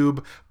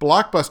YouTube,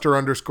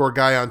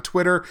 Blockbuster_guy on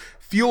Twitter,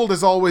 fueled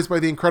as always by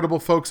the incredible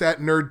folks at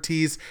Nerd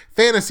Tees,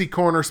 Fantasy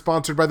Corner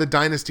sponsored by the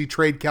Dynasty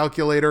Trade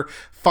Calculator.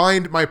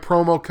 Find my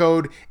promo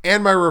code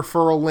and my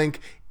referral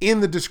link in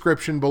the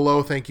description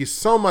below. Thank you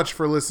so much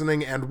for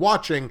listening and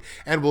watching,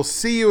 and we'll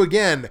see you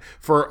again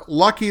for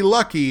Lucky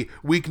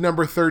week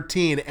number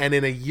 13. And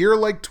in a year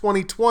like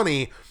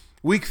 2020,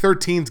 week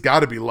 13's got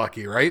to be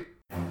lucky, right?